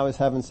 Yeah, when I was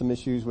having some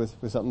issues with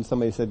something,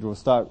 somebody said, well,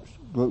 start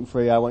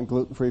gluten-free. I went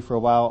gluten-free for a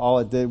while. All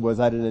it did was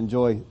I didn't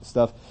enjoy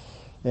stuff.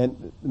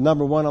 And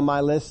number one on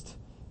my list,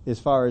 as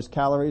far as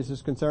calories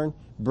is concerned,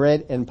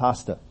 bread and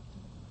pasta.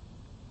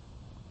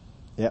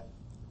 Yep.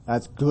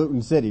 That's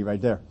gluten city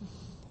right there.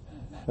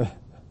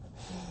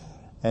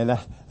 And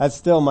that's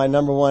still my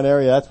number one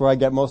area. That's where I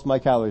get most of my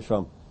calories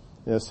from.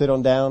 Sit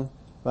on down.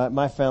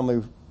 My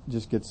family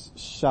just gets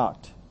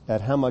shocked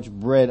at how much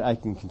bread I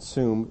can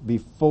consume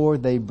before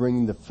they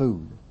bring the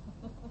food.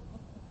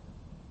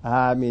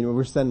 I mean,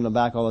 we're sending them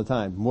back all the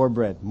time. More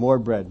bread, more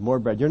bread, more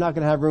bread. You're not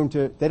going to have room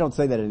to, they don't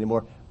say that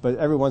anymore, but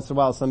every once in a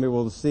while somebody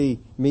will see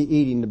me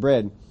eating the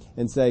bread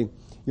and say,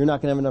 you're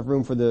not going to have enough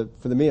room for the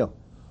meal.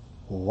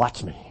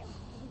 Watch me.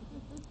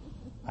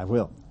 I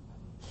will.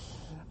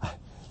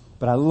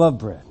 But I love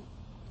bread.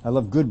 I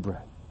love good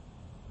bread.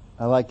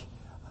 I like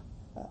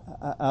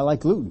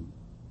gluten.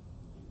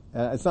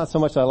 It's not so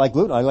much that I like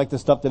gluten. I like the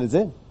stuff that it's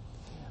in.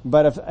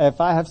 But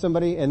if I have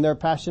somebody and they're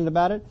passionate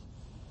about it,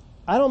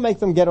 I don't make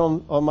them get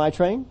on my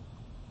train.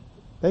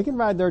 They can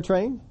ride their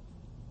train.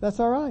 That's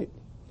all right.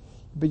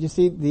 But you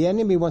see, the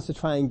enemy wants to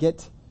try and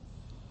get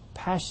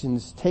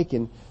passions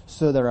taken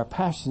so that our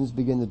passions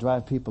begin to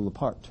drive people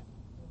apart.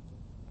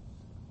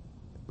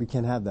 We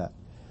can't have that.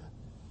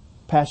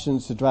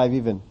 Passions to drive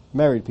even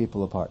married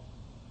people apart.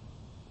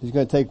 He's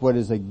going to take what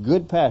is a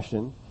good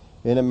passion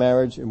in a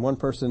marriage, in one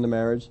person in a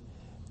marriage,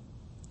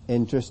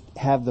 and just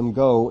have them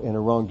go in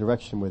a wrong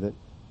direction with it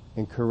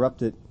and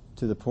corrupt it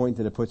to the point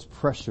that it puts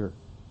pressure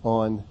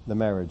on the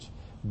marriage.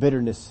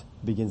 Bitterness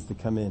begins to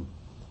come in.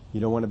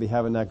 You don't want to be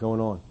having that going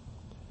on.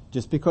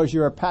 Just because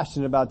you are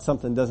passionate about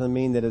something doesn't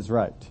mean that it's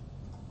right.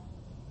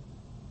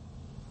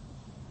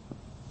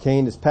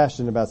 Cain is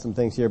passionate about some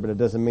things here, but it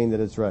doesn't mean that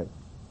it's right.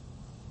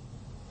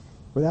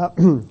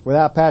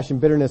 Without passion,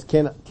 bitterness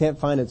can't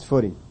find its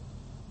footing.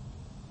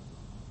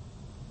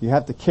 You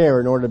have to care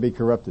in order to be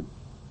corrupted.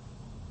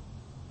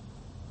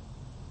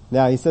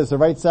 Now, he says the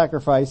right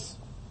sacrifice,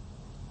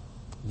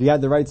 if you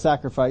had the right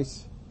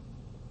sacrifice,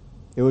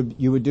 you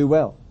would do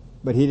well.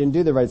 But he didn't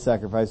do the right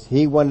sacrifice.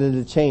 He wanted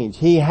to change.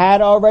 He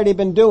had already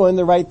been doing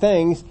the right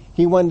things.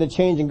 He wanted to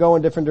change and go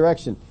in a different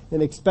direction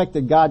and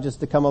expected God just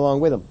to come along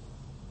with him.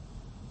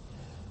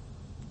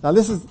 Now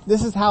this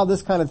is how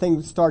this kind of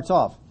thing starts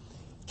off.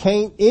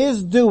 Cain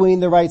is doing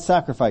the right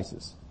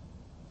sacrifices.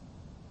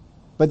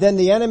 But then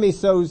the enemy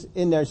sows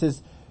in there and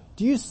says,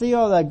 do you see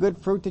all that good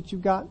fruit that you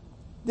got?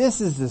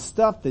 This is the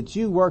stuff that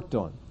you worked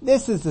on.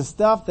 This is the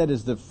stuff that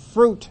is the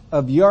fruit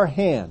of your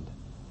hand.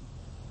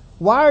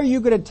 Why are you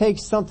going to take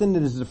something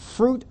that is the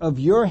fruit of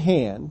your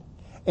hand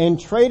and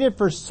trade it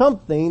for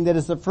something that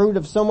is the fruit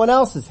of someone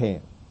else's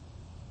hand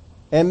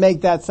and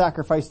make that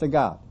sacrifice to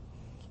God?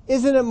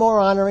 Isn't it more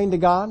honoring to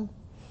God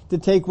to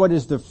take what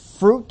is the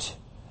fruit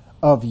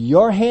of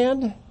your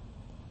hand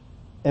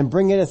and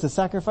bring it as a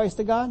sacrifice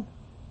to God?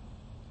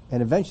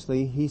 And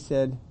eventually he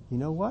said, you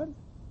know what?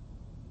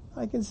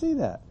 I can see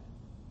that.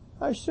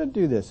 I should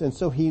do this. And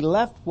so he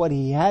left what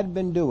he had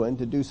been doing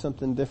to do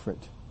something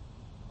different.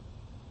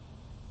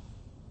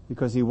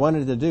 Because he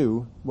wanted to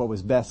do what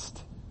was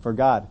best for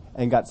God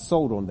and got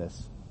sold on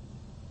this.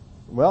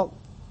 Well,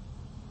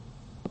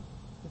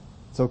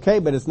 it's okay,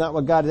 but it's not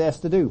what God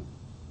asked to do.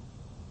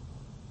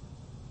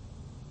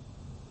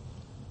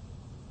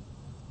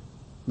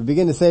 We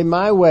begin to say,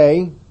 my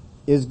way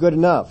is good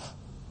enough.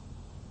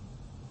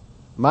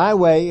 My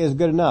way is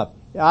good enough.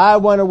 I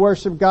want to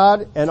worship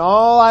God, and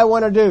all I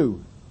want to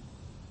do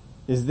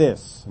is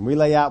this. And we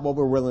lay out what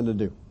we're willing to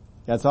do.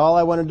 That's all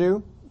I want to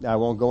do. I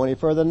won't go any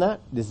further than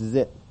that. This is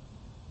it.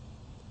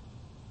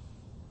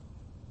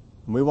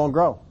 And we won't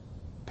grow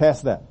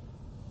past that.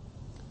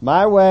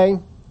 My way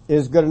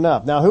is good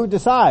enough. Now who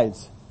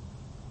decides?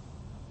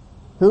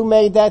 Who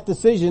made that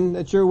decision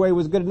that your way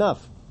was good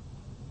enough?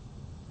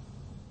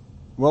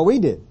 Well, we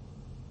did.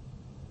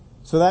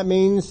 So that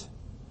means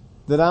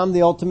that I'm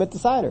the ultimate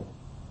decider.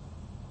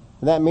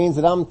 And that means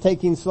that I'm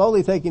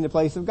slowly taking the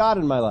place of God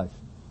in my life.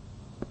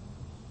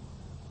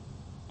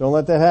 Don't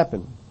let that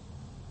happen.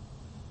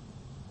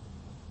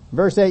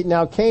 Verse 8,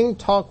 now Cain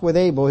talked with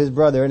Abel, his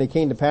brother, and it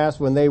came to pass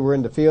when they were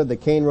in the field that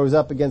Cain rose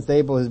up against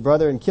Abel, his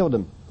brother, and killed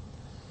him.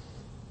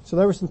 So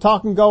there was some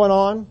talking going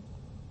on,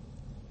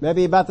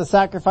 maybe about the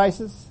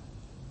sacrifices,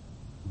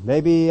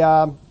 maybe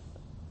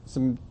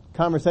some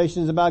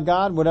conversations about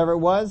God, whatever it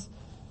was,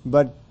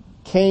 but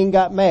Cain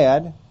got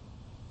mad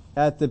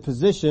at the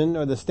position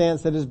or the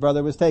stance that his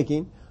brother was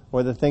taking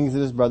or the things that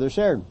his brother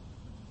shared.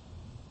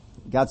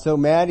 He got so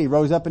mad he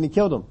rose up and he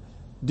killed him.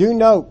 Do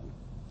note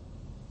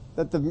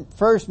that the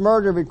first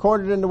murder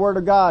recorded in the Word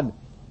of God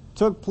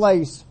took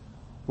place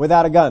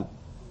without a gun.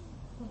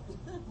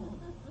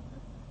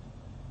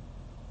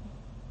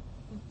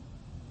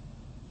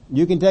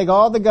 You can take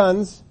all the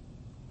guns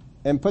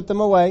and put them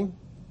away,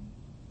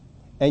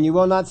 and you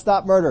will not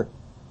stop murder.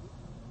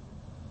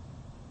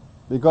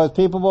 Because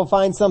people will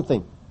find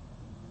something.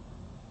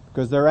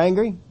 Because they're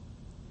angry,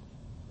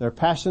 their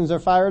passions are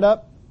fired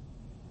up,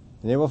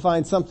 and they will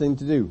find something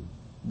to do.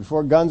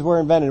 Before guns were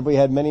invented, we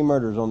had many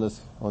murders on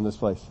this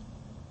place.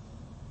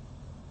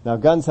 Now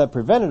guns have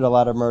prevented a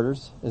lot of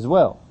murders as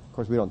well. Of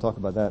course we don't talk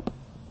about that.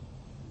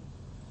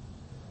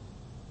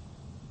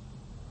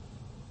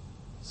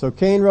 So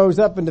Cain rose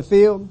up in the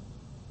field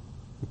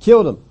and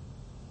killed him.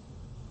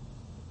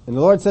 And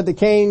the Lord said to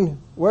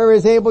Cain, where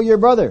is Abel your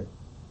brother?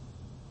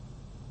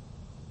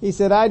 He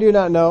said, I do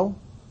not know.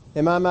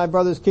 Am I my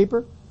brother's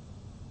keeper?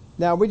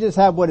 Now we just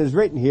have what is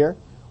written here.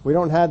 We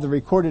don't have the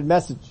recorded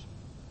message.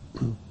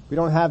 We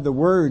don't have the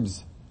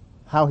words,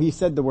 how he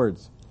said the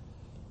words.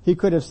 He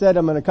could have said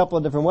them in a couple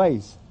of different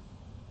ways.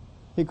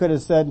 He could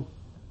have said,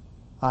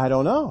 I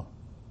don't know.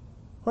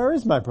 Where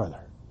is my brother?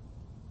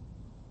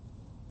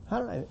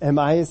 Am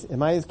I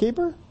his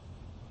keeper?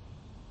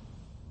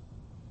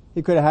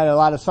 He could have had a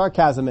lot of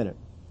sarcasm in it.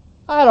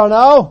 I don't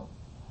know.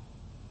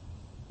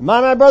 Am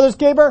I my brother's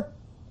keeper?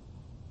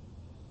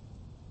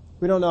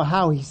 We don't know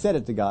how he said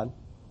it to God.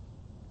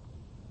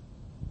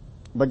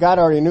 But God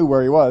already knew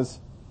where he was.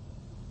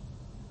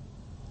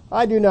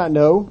 I do not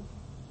know.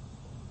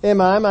 Am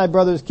I my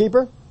brother's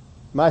keeper?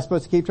 Am I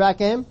supposed to keep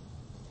track of him?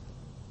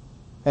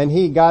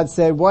 And God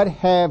said, what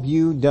have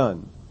you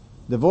done?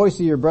 The voice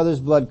of your brother's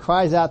blood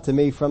cries out to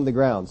me from the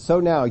ground. So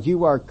now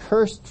you are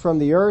cursed from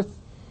the earth,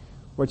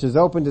 which has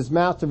opened its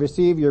mouth to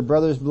receive your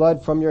brother's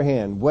blood from your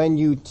hand. When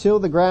you till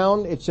the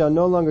ground, it shall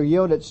no longer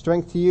yield its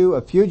strength to you.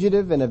 A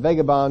fugitive and a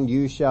vagabond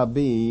you shall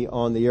be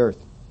on the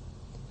earth.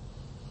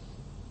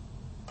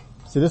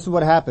 So this is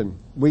what happened.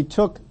 We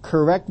took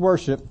correct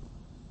worship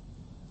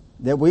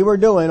that we were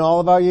doing all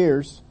of our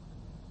years.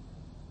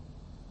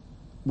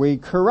 We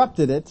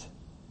corrupted it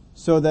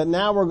so that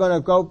now we're going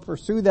to go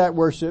pursue that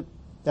worship,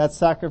 that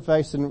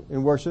sacrifice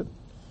and worship.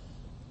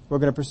 We're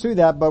going to pursue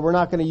that, but we're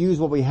not going to use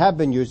what we have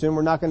been using.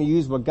 We're not going to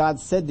use what God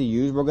said to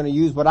use. We're going to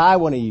use what I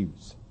want to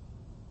use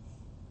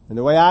and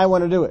the way I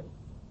want to do it.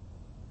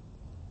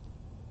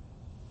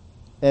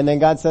 And then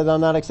God said,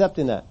 I'm not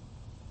accepting that.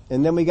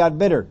 And then we got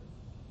bitter.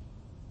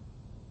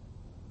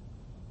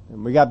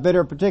 And we got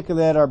bitter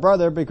particularly at our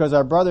brother because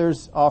our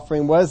brother's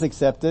offering was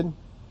accepted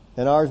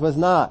and ours was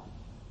not.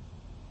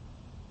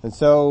 And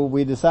so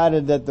we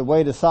decided that the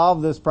way to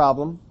solve this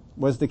problem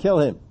was to kill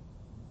him.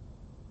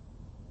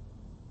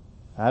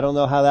 I don't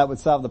know how that would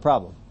solve the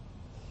problem.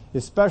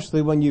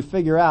 Especially when you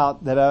figure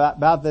out that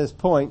about this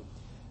point,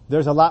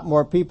 there's a lot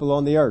more people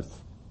on the earth.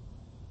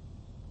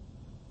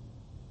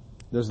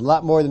 There's a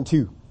lot more than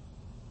two.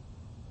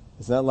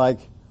 It's not like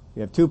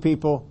we have two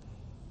people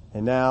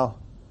and now,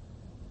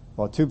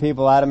 two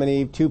people, Adam and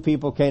Eve, two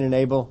people, Cain and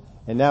Abel,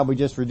 and now we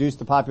just reduced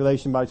the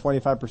population by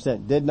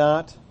 25%. Did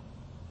not.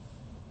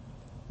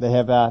 They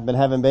have been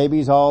having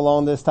babies all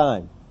along this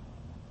time.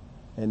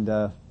 And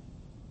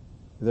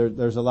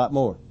there's a lot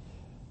more.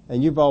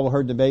 And you've all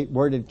heard debate,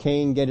 where did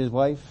Cain get his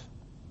wife?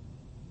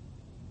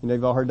 You know,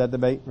 you've all heard that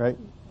debate, right?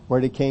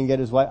 Where did Cain get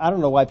his wife? I don't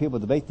know why people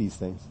debate these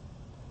things.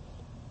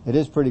 It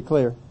is pretty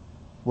clear.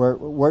 But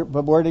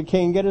where did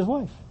Cain get his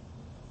wife?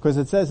 Because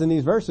it says in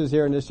these verses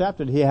here in this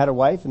chapter that he had a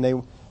wife and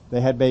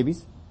they had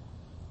babies.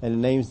 And it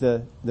names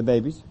the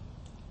babies.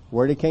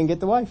 Where did Cain get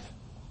the wife?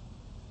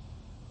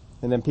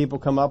 And then people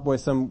come up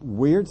with some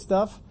weird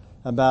stuff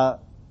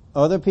about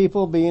other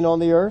people being on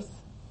the earth.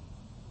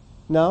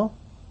 No.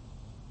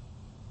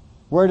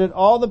 Where did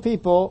all the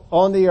people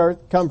on the earth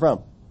come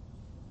from?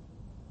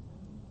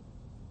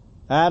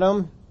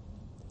 Adam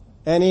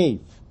and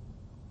Eve.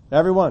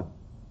 Everyone.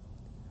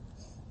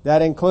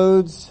 That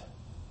includes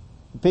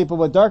the people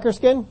with darker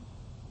skin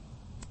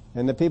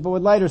and the people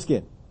with lighter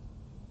skin.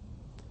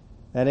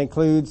 That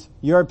includes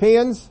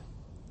Europeans,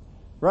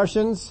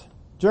 Russians,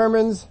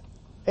 Germans,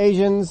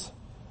 Asians,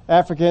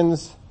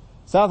 Africans,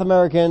 South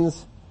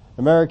Americans,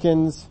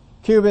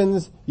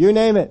 Cubans, you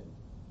name it.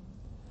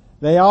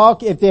 They all,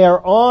 if they are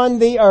on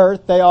the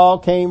earth, they all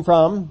came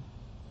from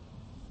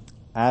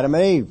Adam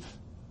and Eve.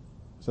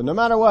 So no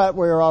matter what,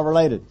 we're all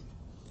related.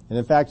 And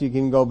in fact, you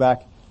can go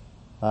back,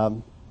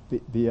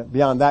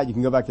 beyond that, you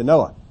can go back to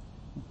Noah.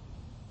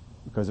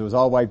 Because it was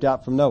all wiped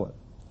out from Noah.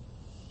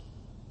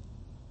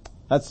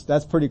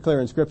 That's pretty clear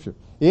in scripture.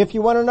 If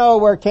you want to know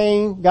where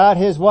Cain got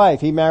his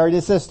wife, he married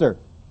his sister.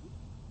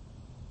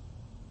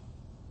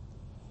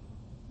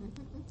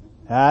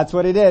 That's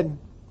what he did.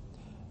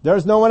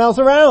 There's no one else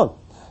around.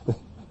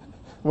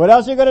 What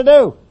else are you going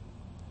to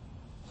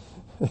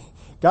do?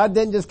 God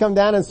didn't just come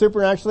down and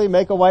supernaturally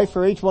make a wife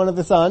for each one of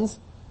the sons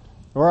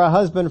or a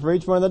husband for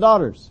each one of the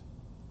daughters.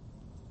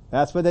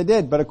 That's what they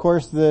did. But of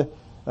course the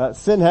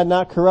sin had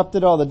not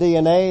corrupted all the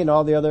DNA and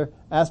all the other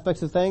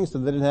aspects of things, so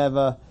they didn't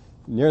have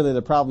nearly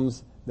the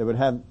problems they would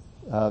have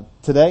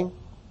today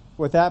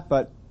with that,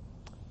 but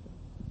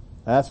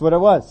that's what it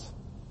was.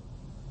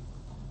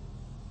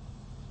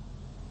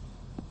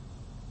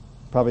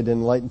 Probably didn't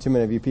enlighten too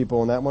many of you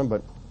people on that one,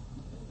 but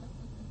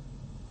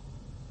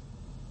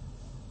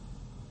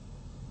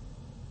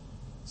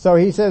so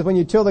he says, when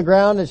you till the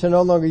ground, it shall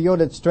no longer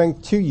yield its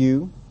strength to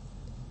you.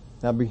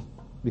 Now,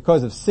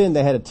 because of sin,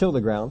 they had to till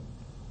the ground.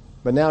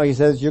 But now he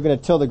says, you're going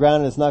to till the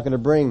ground and it's not going to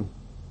bring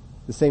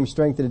the same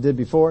strength that it did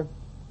before.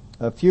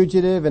 A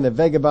fugitive and a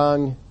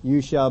vagabond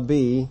you shall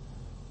be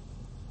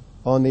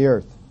on the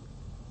earth.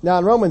 Now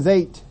in Romans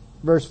 8,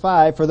 verse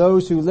 5, for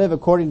those who live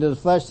according to the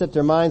flesh set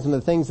their minds on the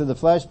things of the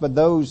flesh, but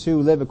those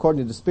who live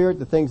according to the Spirit,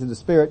 the things of the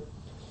Spirit.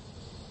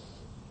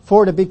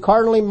 For to be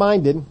carnally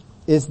minded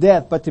is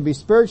death, but to be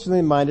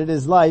spiritually minded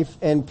is life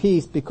and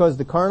peace, because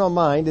the carnal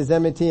mind is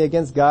enmity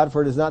against God,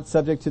 for it is not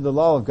subject to the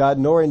law of God,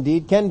 nor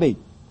indeed can be.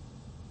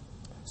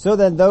 So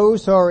then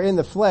those who are in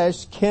the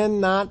flesh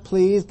cannot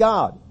please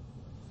God.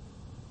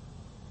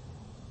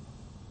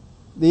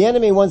 The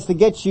enemy wants to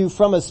get you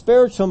from a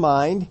spiritual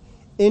mind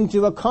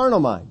into a carnal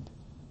mind.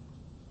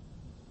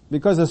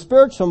 Because a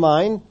spiritual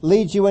mind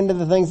leads you into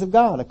the things of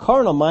God. A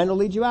carnal mind will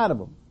lead you out of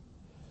them.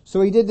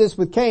 So he did this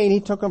with Cain. He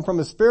took him from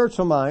a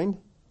spiritual mind,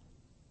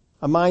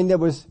 a mind that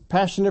was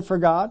passionate for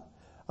God,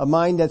 a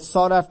mind that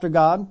sought after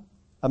God,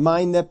 a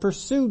mind that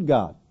pursued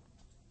God,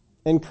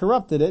 and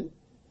corrupted it,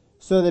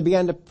 so they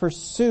began to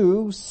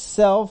pursue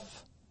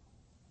self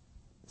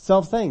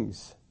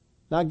things,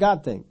 not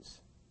God things.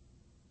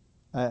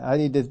 I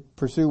need to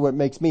pursue what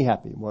makes me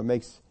happy, what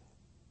makes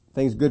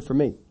things good for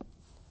me.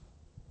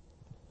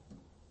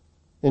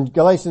 In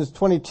Galatians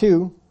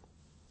 5:22,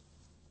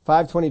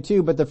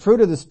 but the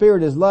fruit of the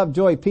Spirit is love,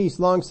 joy, peace,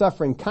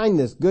 long-suffering,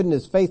 kindness,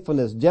 goodness,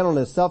 faithfulness,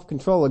 gentleness,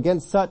 self-control.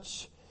 Against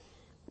such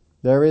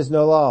there is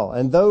no law.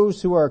 And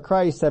those who are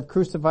Christ have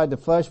crucified the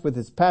flesh with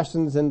its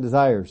passions and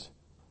desires.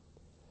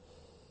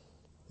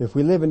 If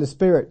we live in the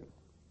Spirit,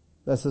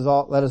 let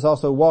us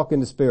also walk in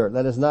the Spirit.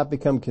 Let us not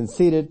become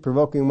conceited,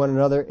 provoking one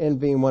another,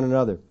 envying one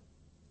another.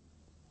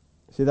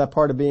 See that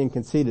part of being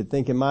conceited,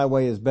 thinking my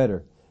way is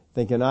better,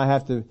 thinking I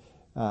have to,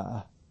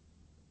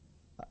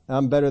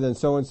 I'm better than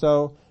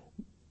so-and-so.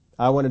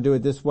 I want to do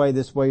it this way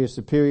is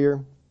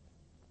superior.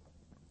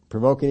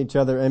 Provoking each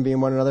other,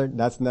 envying one another.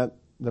 That's not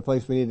the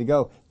place we need to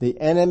go. The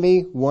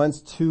enemy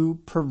wants to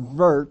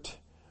pervert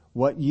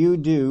what you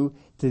do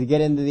to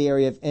get into the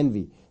area of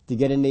envy, to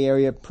get in the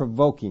area of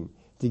provoking,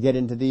 to get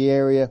into the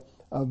area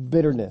of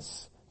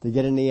bitterness, to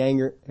get in the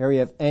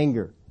area of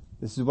anger.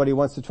 This is what he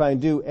wants to try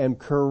and do and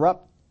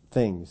corrupt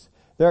things.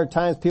 There are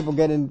times people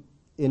get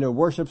in a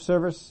worship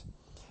service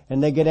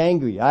and they get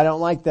angry. I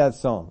don't like that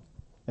song.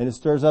 And it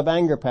stirs up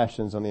anger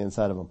passions on the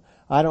inside of them.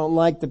 I don't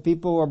like the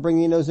people who are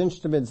bringing those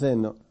instruments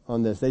in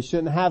on this. They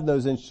shouldn't have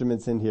those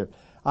instruments in here.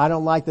 I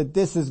don't like that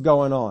this is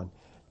going on.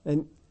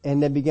 And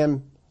they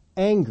begin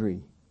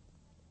angry.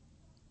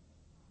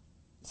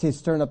 See, it's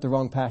stirring up the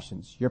wrong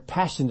passions. You're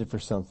passionate for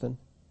something.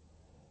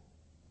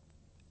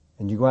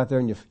 And you go out there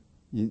and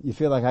you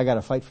feel like I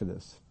gotta fight for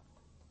this.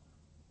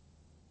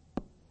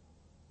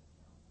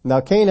 Now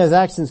Cain has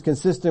actions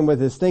consistent with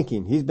his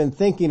thinking. He's been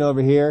thinking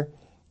over here,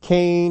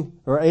 Cain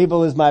or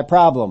Abel is my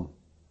problem.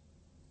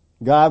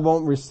 God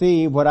won't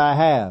receive what I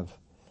have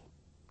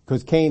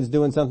because Cain's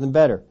doing something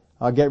better.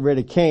 I'll get rid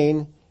of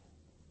Cain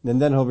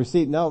and then he'll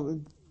receive.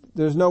 No,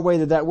 there's no way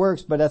that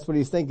works, but that's what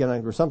he's thinking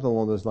or something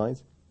along those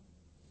lines.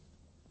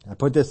 I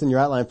put this in your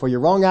outline for you.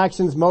 Wrong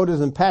actions, motives,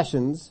 and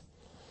passions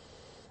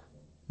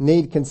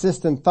need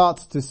consistent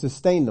thoughts to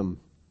sustain them.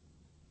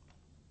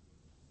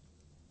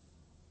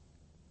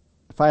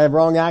 If I have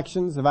wrong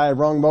actions, if I have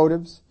wrong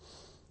motives,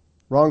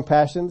 wrong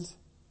passions,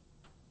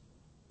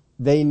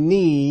 there's a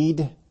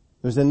need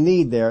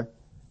there.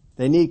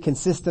 They need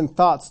consistent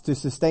thoughts to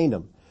sustain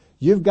them.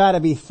 You've got to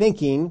be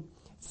thinking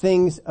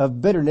things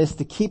of bitterness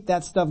to keep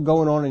that stuff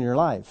going on in your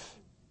life.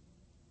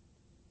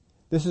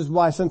 This is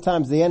why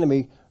sometimes the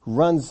enemy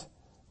runs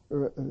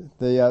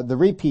the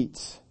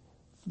repeats,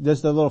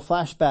 just the little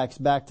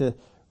flashbacks back to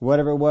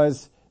whatever it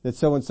was that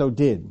so-and-so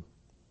did.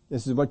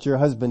 This is what your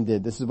husband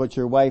did. This is what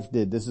your wife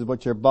did. This is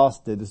what your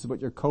boss did. This is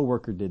what your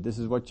coworker did. This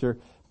is what your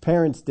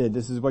parents did.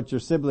 This is what your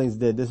siblings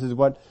did. This is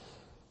what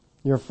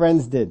your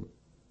friends did.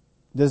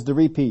 This is the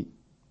repeat.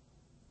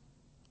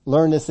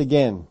 Learn this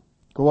again.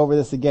 Go over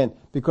this again.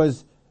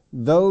 Because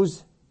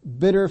those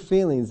bitter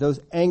feelings, those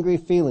angry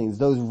feelings,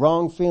 those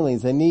wrong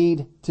feelings, they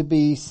need to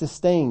be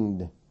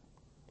sustained.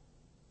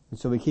 And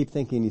so we keep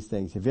thinking these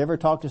things. Have you ever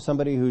talked to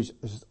somebody who's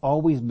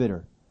always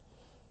bitter?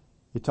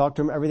 You talk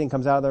to them, everything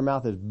comes out of their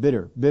mouth is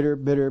bitter, bitter,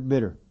 bitter,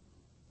 bitter.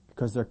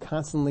 Because they're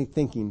constantly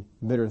thinking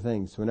bitter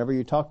things. So whenever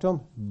you talk to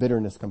them,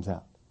 bitterness comes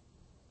out.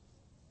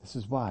 This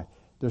is why.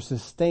 They're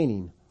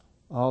sustaining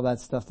all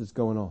that stuff that's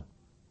going on.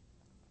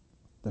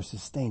 They're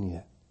sustaining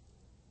it.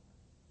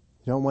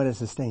 You don't want to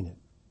sustain it.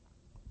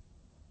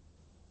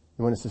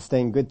 You want to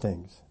sustain good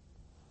things.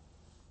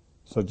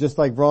 So just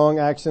like wrong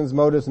actions,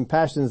 motives, and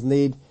passions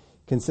need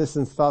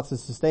consistent thoughts to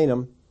sustain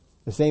them,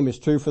 the same is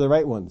true for the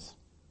right ones.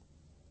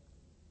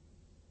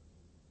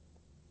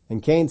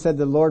 And Cain said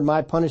to the Lord,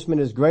 my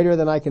punishment is greater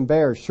than I can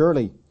bear.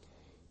 Surely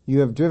you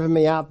have driven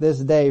me out this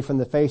day from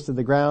the face of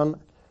the ground.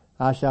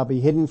 I shall be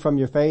hidden from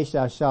your face.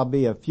 I shall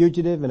be a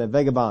fugitive and a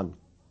vagabond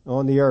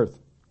on the earth.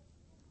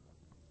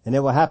 And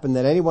it will happen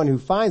that anyone who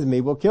finds me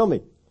will kill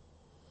me.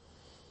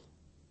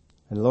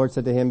 And the Lord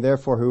said to him,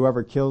 therefore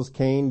whoever kills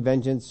Cain,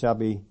 vengeance shall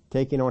be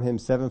taken on him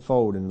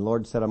sevenfold. And the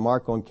Lord set a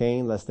mark on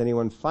Cain, lest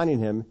anyone finding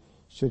him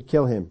should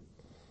kill him.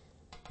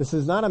 This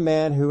is not a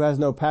man who has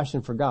no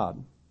passion for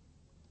God.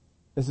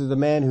 This is a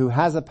man who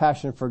has a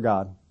passion for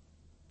God,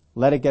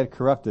 let it get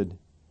corrupted,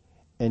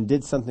 and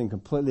did something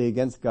completely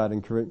against God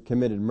and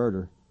committed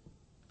murder.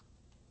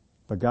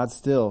 But God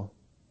still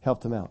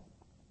helped him out.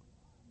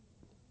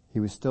 He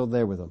was still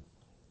there with him,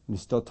 and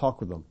he still talked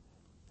with him,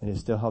 and he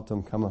still helped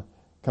him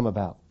come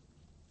about.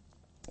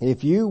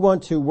 If you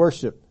want to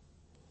worship,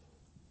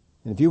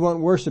 and if you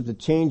want worship to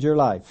change your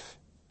life,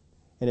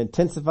 and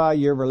intensify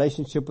your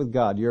relationship with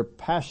God, your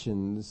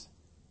passions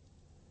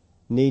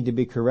need to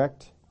be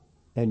correct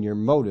and your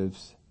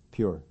motives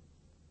pure.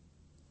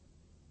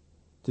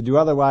 To do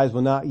otherwise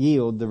will not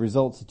yield the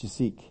results that you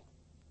seek.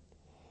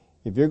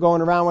 If you're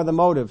going around with a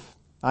motive,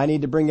 I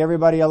need to bring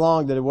everybody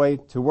along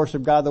to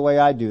worship God the way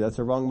I do, that's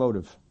a wrong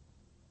motive.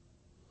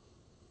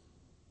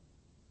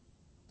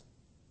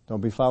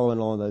 Don't be following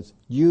all of those.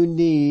 You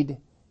need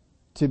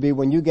to be,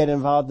 when you get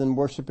involved in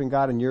worshiping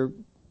God and you're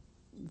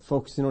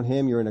focusing on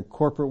Him, you're in a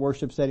corporate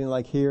worship setting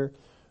like here,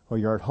 or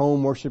you're at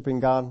home worshiping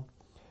God,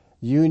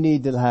 you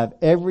need to have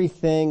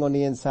everything on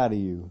the inside of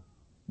you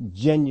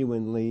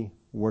genuinely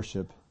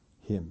worship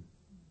Him.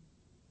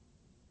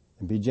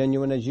 And be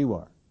genuine as you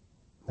are,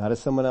 not as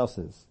someone else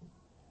is.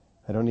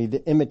 I don't need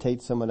to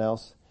imitate someone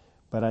else,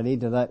 but I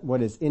need to let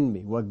what is in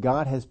me, what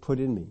God has put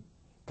in me,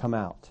 come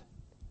out.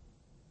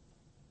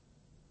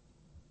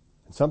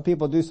 And some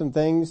people do some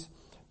things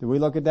that we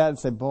look at that and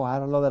say, boy, I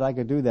don't know that I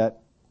could do that.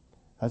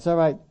 That's all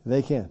right.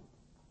 They can.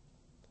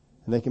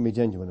 And they can be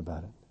genuine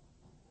about it.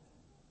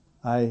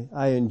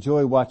 I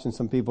enjoy watching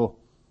some people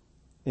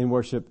in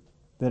worship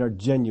that are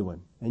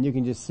genuine. And you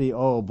can just see,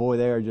 oh boy,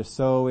 they are just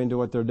so into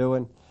what they're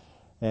doing.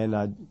 And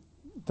I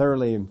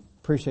thoroughly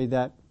appreciate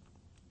that.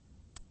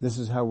 This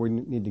is how we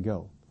need to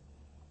go.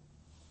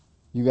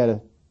 You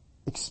gotta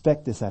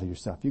expect this out of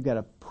yourself. You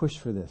gotta push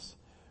for this.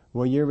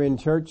 When you're in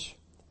church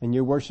and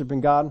you're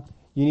worshiping God,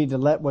 you need to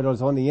let what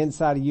is on the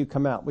inside of you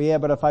come out. Well, yeah,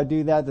 but if I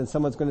do that, then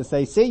someone's going to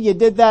say, see, you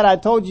did that. I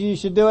told you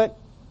should do it.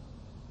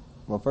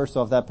 Well, first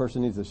off, that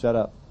person needs to shut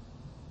up.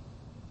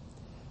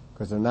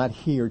 Because they're not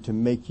here to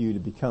make you to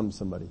become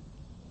somebody.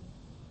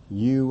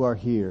 You are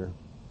here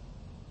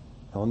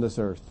on this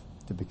earth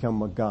to become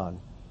what God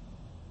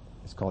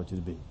has called you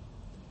to be.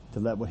 To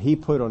let what He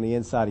put on the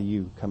inside of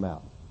you come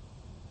out.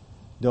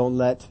 Don't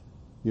let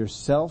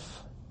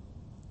yourself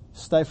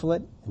stifle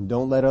it, and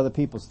don't let other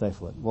people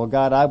stifle it. Well,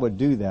 God, I would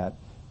do that,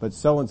 but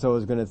so-and-so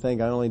is going to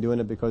think I'm only doing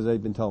it because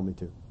they've been told me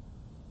to.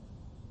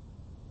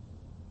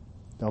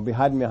 Don't be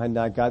hiding behind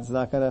that.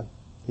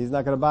 He's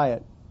not going to buy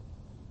it.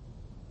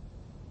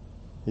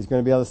 He's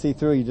going to be able to see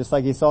through you just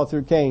like He saw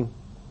through Cain.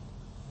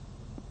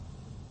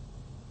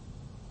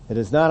 It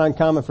is not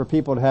uncommon for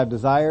people to have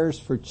desires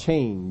for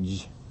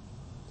change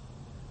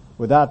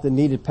without the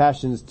needed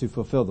passions to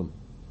fulfill them.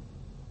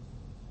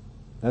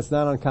 That's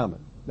not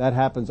uncommon. That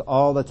happens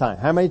all the time.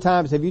 How many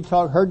times have you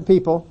heard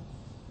people,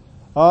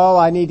 oh,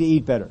 I need to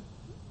eat better? Have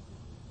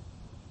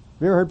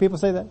you ever heard people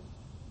say that?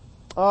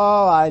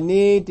 Oh, I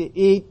need to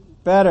eat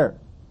better.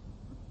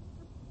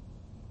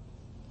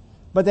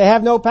 But they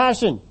have no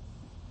passion.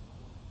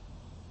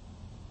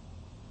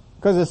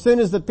 Because as soon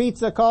as the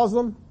pizza calls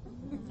them,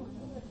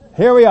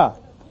 here we are.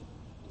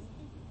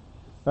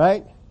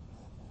 Right?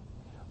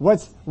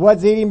 What's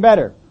eating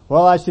better?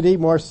 Well, I should eat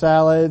more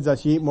salads. I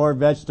should eat more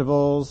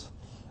vegetables.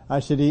 I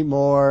should eat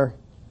more,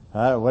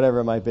 whatever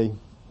it might be.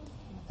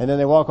 And then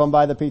they walk on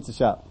by the pizza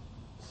shop.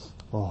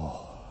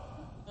 Oh.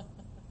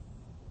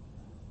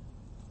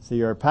 See,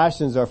 your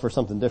passions are for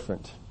something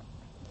different.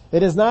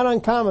 It is not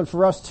uncommon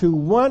for us to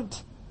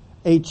want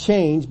a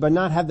change, but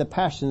not have the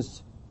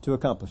passions to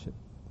accomplish it.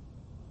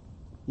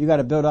 You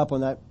gotta build up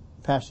on that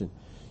passion.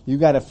 You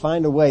gotta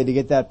find a way to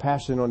get that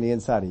passion on the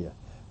inside of you.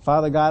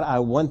 Father God, I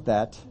want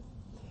that,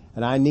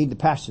 and I need the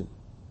passion.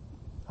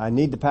 I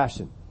need the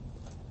passion.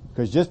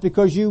 Because just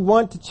because you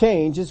want to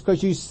change, just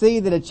because you see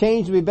that a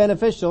change would be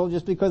beneficial,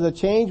 just because a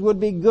change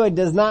would be good,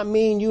 does not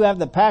mean you have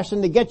the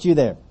passion to get you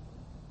there.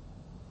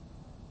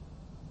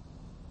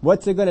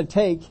 What's it going to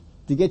take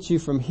to get you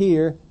from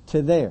here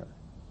to there?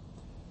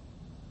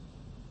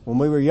 When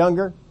we were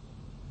younger,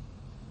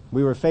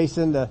 we were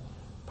facing the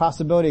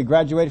possibility of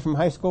graduating from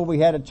high school. We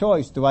had a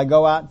choice. Do I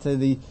go out to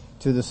the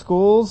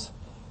schools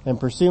and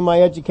pursue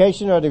my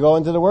education, or to go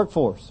into the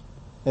workforce?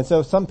 And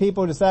so some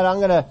people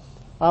decided,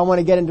 I want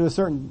to get into a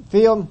certain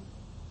field.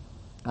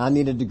 I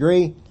need a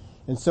degree.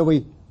 And so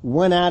we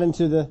went out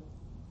into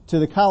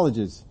the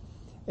colleges.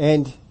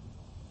 And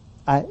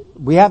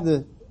we have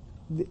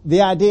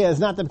the idea is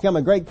not to become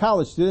a great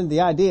college student.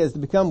 The idea is to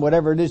become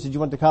whatever it is that you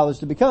want the college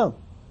to become.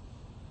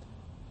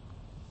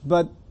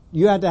 But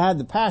you had to have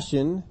the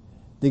passion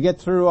to get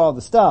through all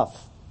the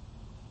stuff.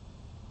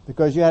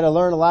 Because you had to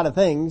learn a lot of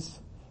things.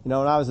 When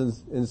I was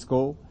in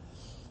school,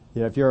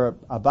 if you're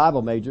a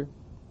Bible major,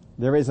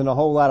 there isn't a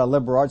whole lot of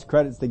liberal arts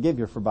credits they give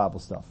you for Bible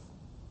stuff.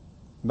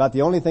 About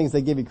the only things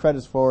they give you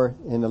credits for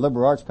in the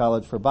liberal arts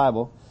college for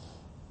Bible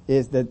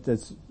is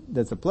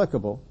that's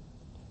applicable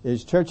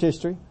is church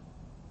history,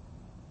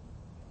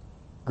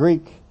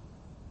 Greek,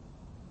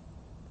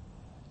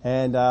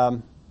 and I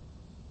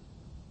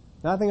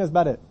think that's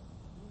about it.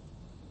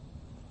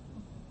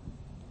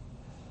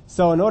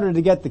 So in order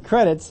to get the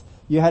credits,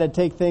 you had to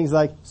take things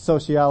like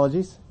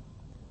sociologies,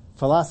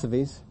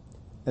 philosophies,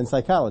 and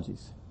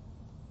psychologies.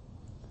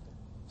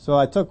 So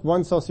I took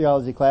one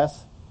sociology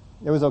class.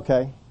 It was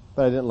okay,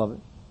 but I didn't love it.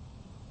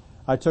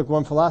 I took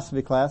one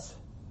philosophy class.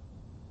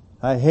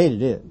 I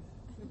hated it.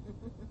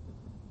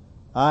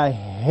 I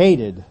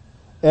hated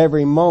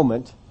every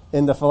moment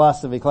in the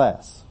philosophy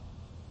class.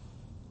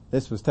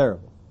 This was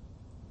terrible.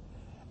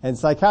 And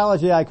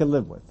psychology I could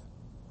live with.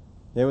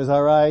 It was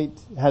alright.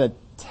 Had a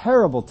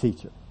terrible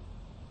teacher.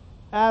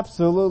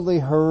 Absolutely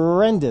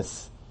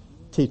horrendous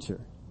teacher.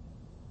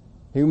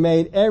 Who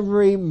made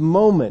every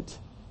moment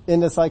in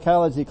the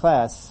psychology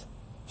class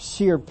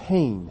sheer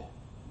pain.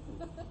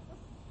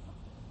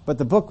 But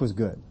the book was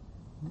good.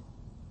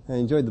 I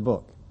enjoyed the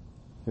book.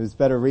 It was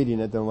better reading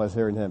it than was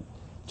hearing him.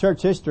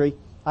 Church history,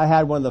 I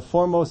had one of the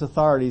foremost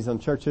authorities on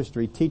church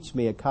history teach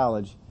me at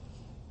college.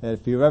 And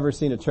if you've ever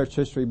seen a church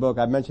history book,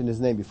 I've mentioned his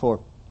name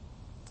before,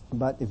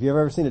 but if you've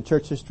ever seen a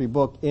church history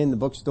book in the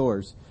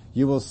bookstores,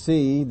 you will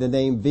see the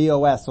name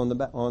VOS on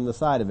the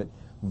side of it.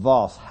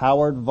 Voss,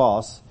 Howard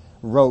Voss,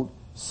 wrote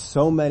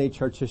so many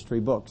church history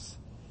books.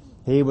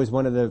 He was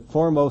one of the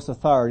foremost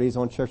authorities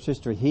on church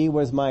history. He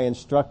was my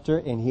instructor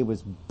and he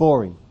was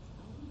boring.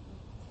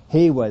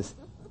 He was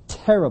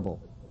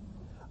terrible.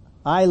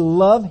 I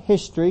love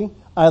history.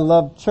 I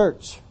love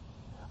church.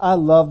 I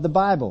love the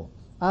Bible.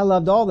 I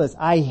loved all this.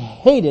 I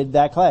hated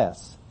that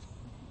class.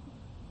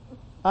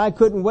 I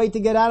couldn't wait to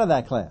get out of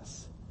that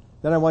class.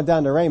 Then I went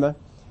down to Rhema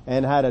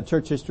and had a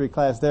church history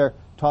class there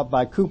taught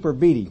by Cooper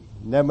Beatty.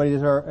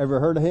 Nobody's ever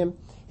heard of him.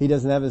 He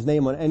doesn't have his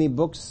name on any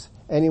books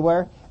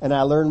anywhere. And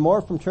I learned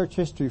more from church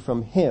history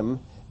from him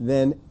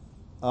than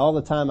all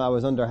the time I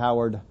was under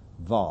Howard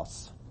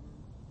Voss.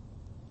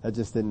 That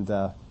just didn't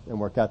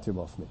work out too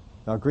well for me.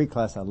 Now Greek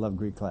class, I love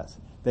Greek class.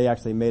 They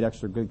actually made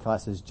extra Greek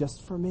classes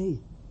just for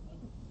me.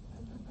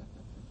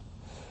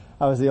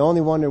 I was the only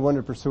one who wanted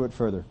to pursue it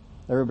further.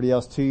 Everybody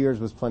else, 2 years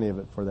was plenty of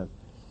it for them.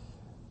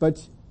 But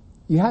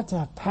you have to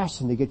have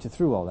passion to get you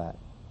through all that.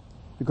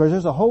 Because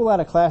there's a whole lot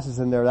of classes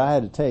in there that I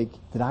had to take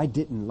that I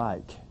didn't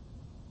like.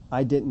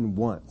 I didn't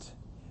want.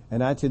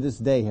 And I to this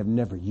day have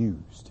never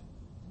used.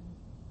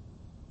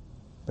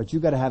 But you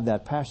gotta have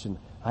that passion.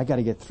 I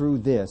gotta get through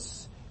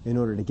this in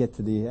order to get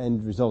to the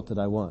end result that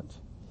I want.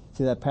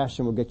 See, that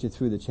passion will get you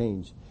through the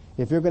change.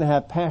 If you're going to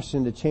have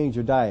passion to change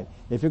your diet,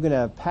 if you're going to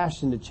have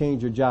passion to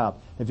change your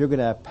job, if you're going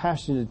to have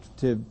passion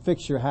to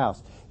fix your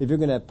house, if you're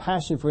going to have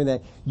passion for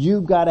that,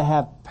 you've got to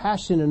have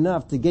passion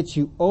enough to get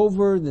you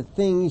over the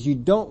things you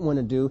don't want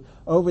to do,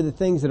 over the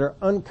things that are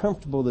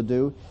uncomfortable to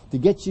do, to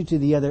get you to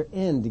the other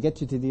end, to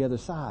get you to the other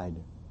side.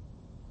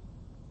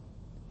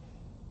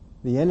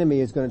 The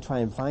enemy is going to try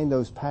and find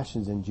those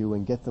passions in you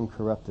and get them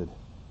corrupted.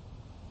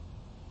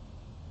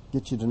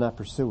 Get you to not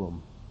pursue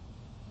them.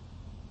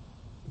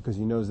 Because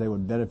he knows they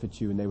would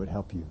benefit you and they would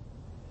help you.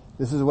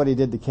 This is what he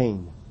did to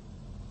Cain.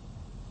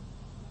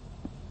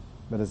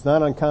 But it's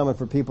not uncommon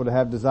for people to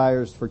have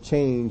desires for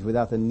change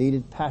without the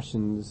needed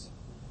passions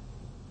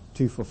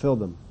to fulfill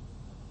them.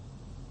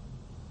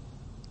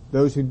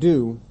 Those who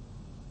do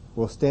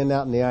will stand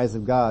out in the eyes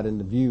of God in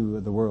the view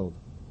of the world.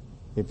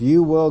 If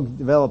you will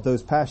develop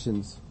those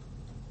passions,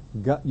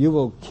 you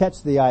will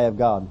catch the eye of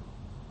God.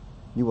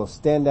 You will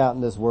stand out in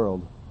this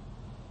world.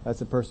 That's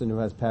a person who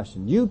has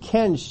passion. You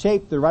can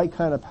shape the right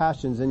kind of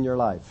passions in your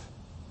life.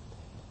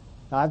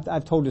 Now,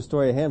 I've told this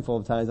story a handful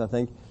of times, I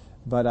think,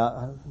 but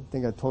I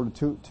think I've told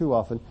it too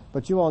often.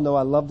 But you all know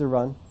I love to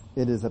run.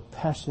 It is a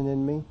passion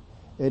in me.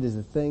 It is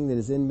a thing that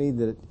is in me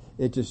that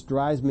it just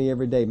drives me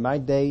every day. My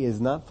day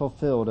is not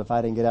fulfilled if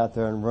I didn't get out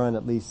there and run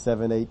at least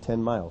 7, 8,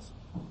 10 miles.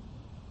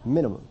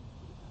 Minimum.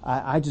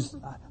 I just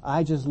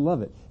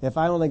love it. If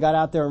I only got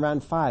out there and ran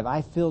 5,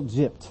 I feel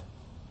gypped.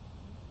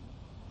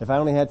 If I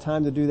only had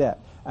time to do that.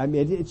 I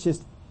mean,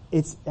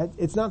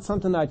 it's not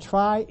something I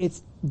try.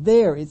 It's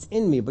there. It's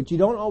in me. But you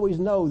don't always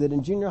know that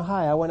in junior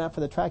high, I went out for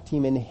the track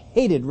team and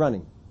hated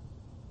running.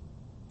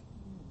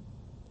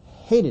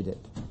 Hated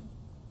it.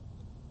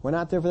 Went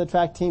out there for the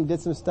track team,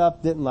 did some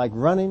stuff, didn't like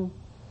running.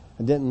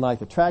 I didn't like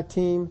the track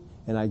team,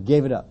 and I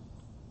gave it up.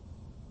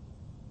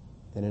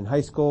 And in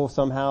high school,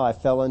 somehow I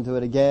fell into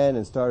it again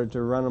and started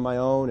to run on my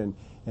own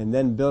and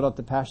then built up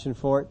the passion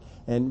for it.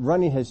 And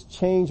running has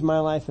changed my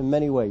life in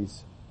many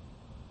ways.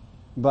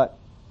 But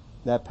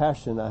that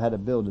passion I had to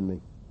build in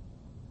me.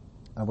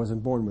 I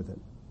wasn't born with it.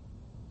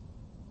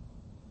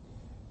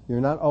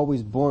 You're not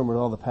always born with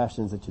all the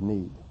passions that you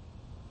need.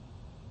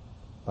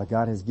 But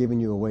God has given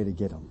you a way to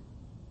get them.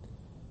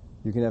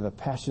 You can have a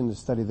passion to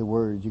study the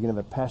Word. You can have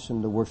a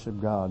passion to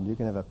worship God. You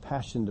can have a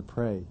passion to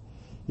pray.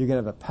 You can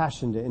have a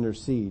passion to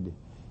intercede.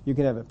 You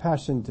can have a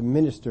passion to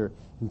minister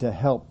and to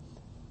help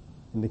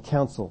and to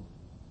counsel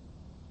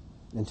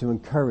and to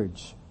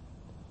encourage.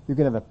 You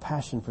can have a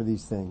passion for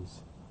these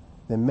things.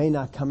 That may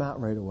not come out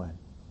right away.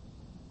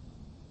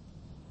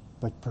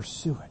 But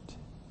pursue it.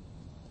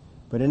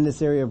 But in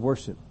this area of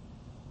worship,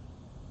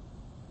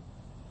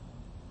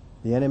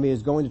 the enemy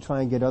is going to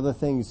try and get other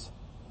things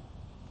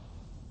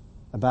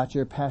about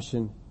your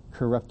passion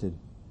corrupted.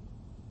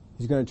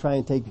 He's going to try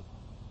and take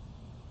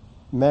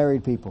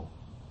married people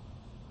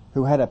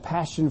who had a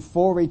passion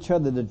for each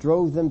other that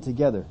drove them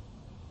together.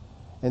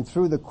 And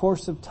through the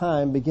course of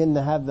time, begin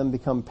to have them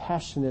become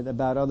passionate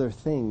about other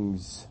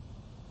things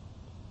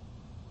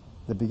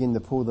that begin to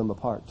pull them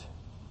apart.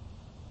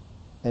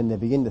 And they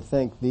begin to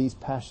think these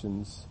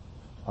passions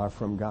are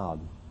from God.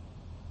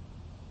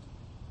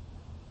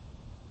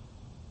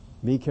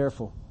 Be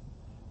careful.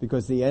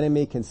 Because the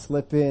enemy can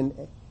slip in.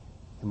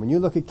 And when you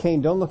look at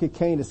Cain, don't look at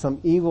Cain as some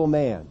evil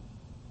man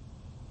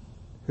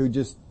who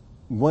just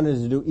wanted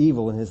to do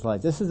evil in his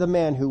life. This is a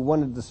man who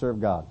wanted to serve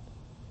God.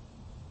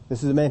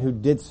 This is a man who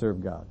did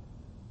serve God.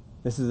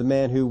 This is a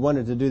man who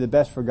wanted to do the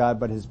best for God,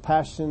 but his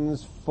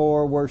passions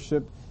for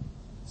worship,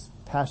 his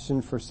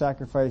passion for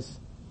sacrifice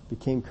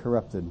became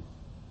corrupted.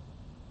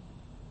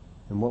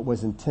 And what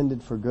was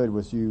intended for good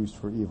was used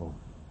for evil.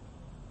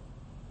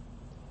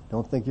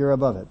 Don't think you're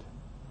above it.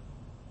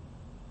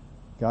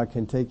 God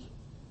can take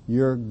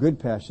your good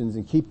passions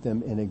and keep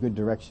them in a good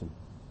direction.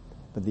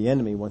 But the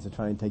enemy wants to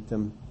try and take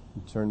them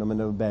and turn them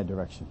into a bad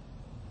direction.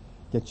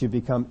 Get you to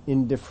become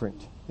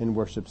indifferent in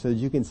worship so that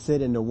you can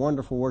sit in a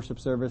wonderful worship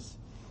service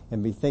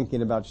and be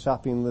thinking about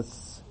shopping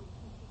lists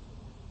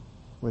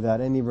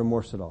without any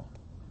remorse at all.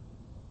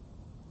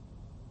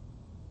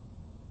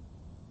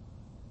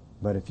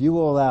 But if you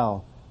will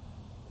allow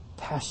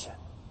passion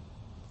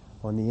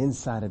on the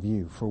inside of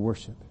you for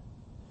worship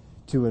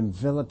to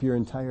envelop your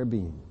entire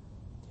being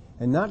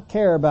and not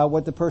care about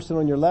what the person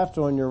on your left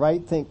or on your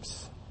right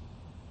thinks,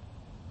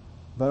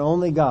 but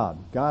only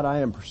God. God, I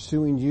am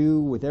pursuing you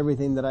with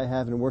everything that I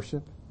have in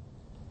worship.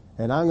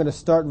 And I'm going to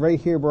start right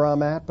here where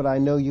I'm at, but I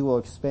know you will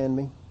expand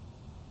me.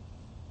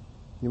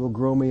 You will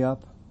grow me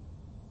up.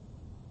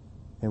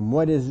 And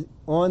what is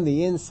on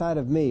the inside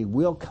of me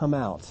will come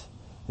out,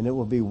 and it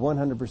will be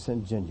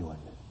 100% genuine.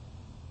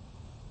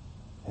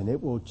 And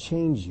it will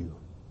change you.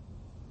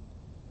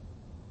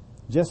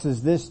 Just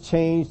as this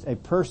changed a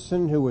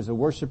person who was a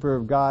worshiper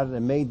of God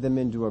and made them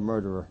into a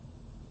murderer.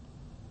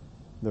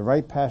 The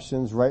right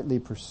passions, rightly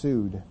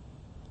pursued,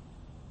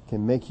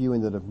 can make you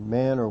into the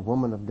man or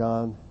woman of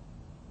God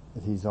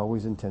that He's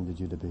always intended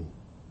you to be,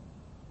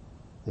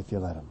 if you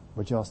let Him.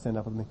 Would you all stand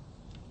up with me?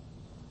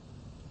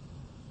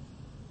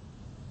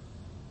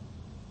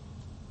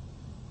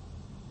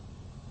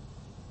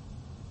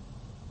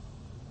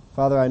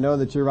 Father, I know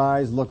that your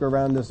eyes look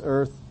around this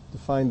earth to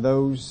find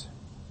those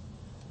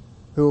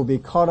who will be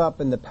caught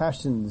up in the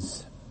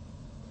passions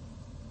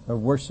of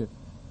worship,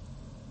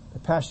 the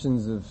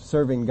passions of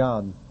serving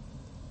God,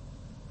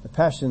 the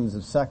passions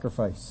of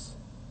sacrifice,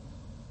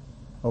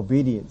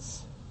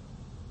 obedience.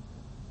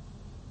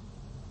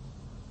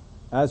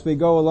 As we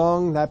go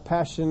along, that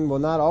passion will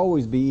not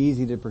always be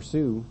easy to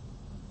pursue.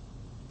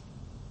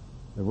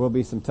 There will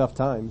be some tough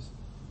times.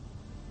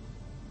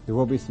 There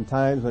will be some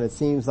times when it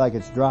seems like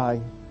it's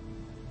dry.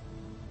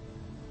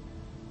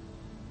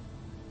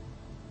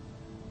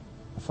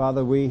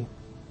 Father, we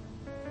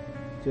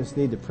just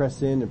need to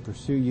press in and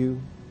pursue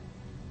you.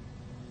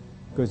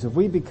 Because if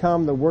we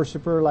become the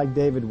worshiper like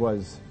David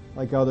was,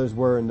 like others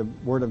were in the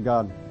Word of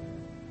God,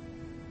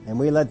 and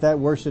we let that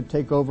worship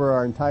take over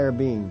our entire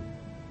being,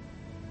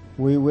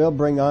 we will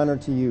bring honor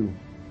to you.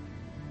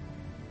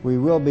 We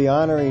will be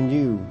honoring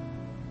you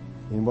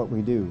in what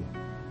we do.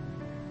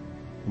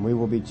 And we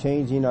will be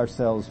changing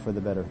ourselves for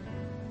the better.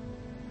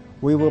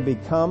 We will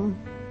become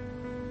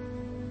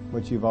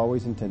what you've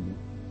always intended.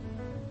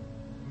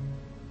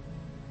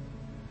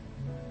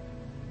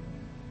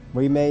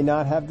 We may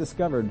not have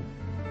discovered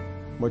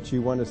what you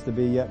want us to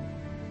be yet.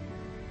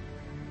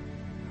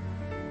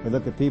 We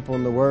look at people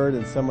in the Word,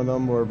 and some of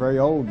them were very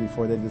old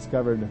before they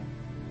discovered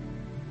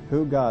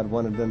who God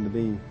wanted them to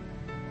be,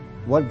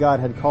 what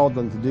God had called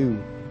them to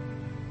do.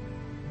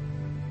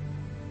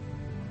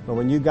 But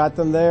when you got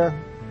them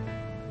there,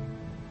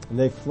 and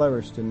they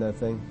flourished in that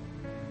thing,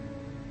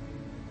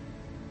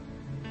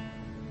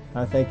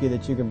 I thank you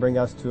that you can bring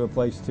us to a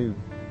place to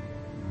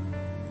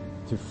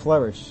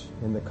flourish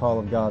in the call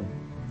of God,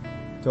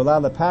 to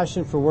allow the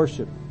passion for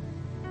worship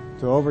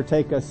to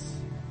overtake us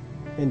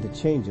and to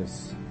change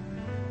us.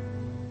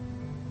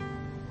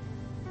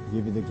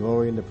 Give you the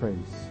glory and the praise.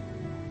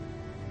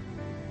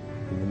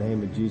 In the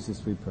name of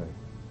Jesus we pray.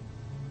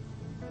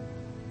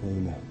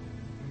 Amen.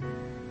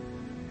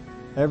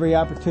 Every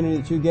opportunity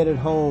that you get at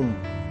home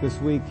this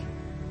week,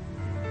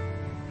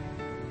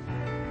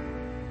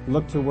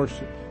 look to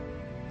worship.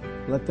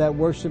 Let that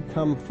worship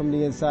come from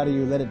the inside of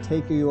you. Let it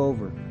take you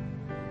over.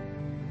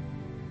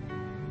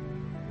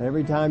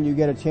 Every time you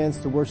get a chance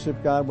to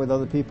worship God with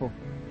other people,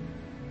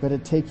 let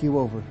it take you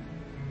over.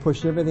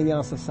 Push everything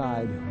else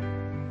aside.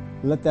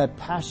 Let that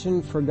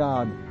passion for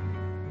God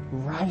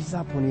rise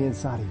up on the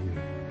inside of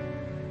you.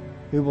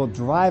 It will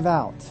drive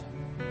out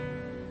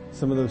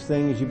some of those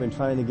things you've been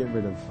trying to get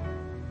rid of.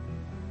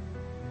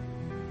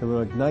 It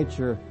will ignite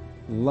your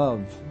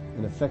love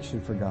and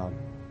affection for God.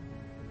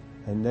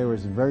 And there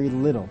is very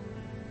little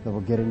that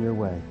will get in your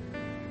way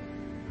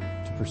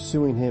to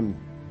pursuing Him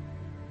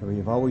where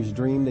you've always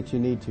dreamed that you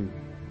need to,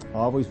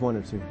 always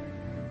wanted to.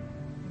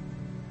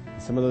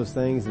 Some of those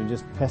things that are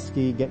just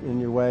pesky, getting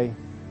in your way,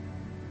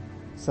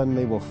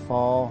 suddenly will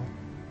fall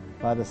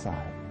by the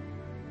side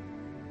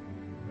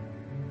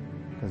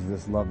because of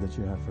this love that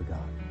you have for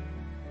God.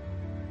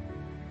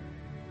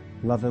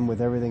 Love Him with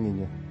everything in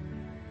you.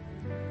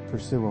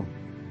 Pursue Him.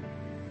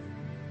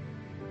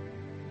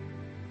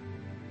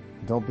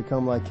 Don't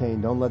become like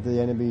Cain. Don't let the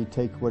enemy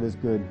take what is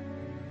good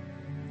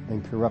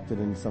and corrupt it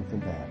into something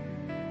bad.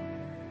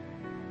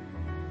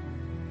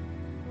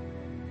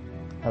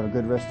 Have a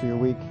good rest of your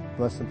week.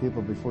 Bless some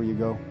people before you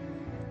go.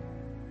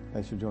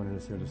 Thanks for joining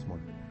us here this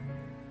morning.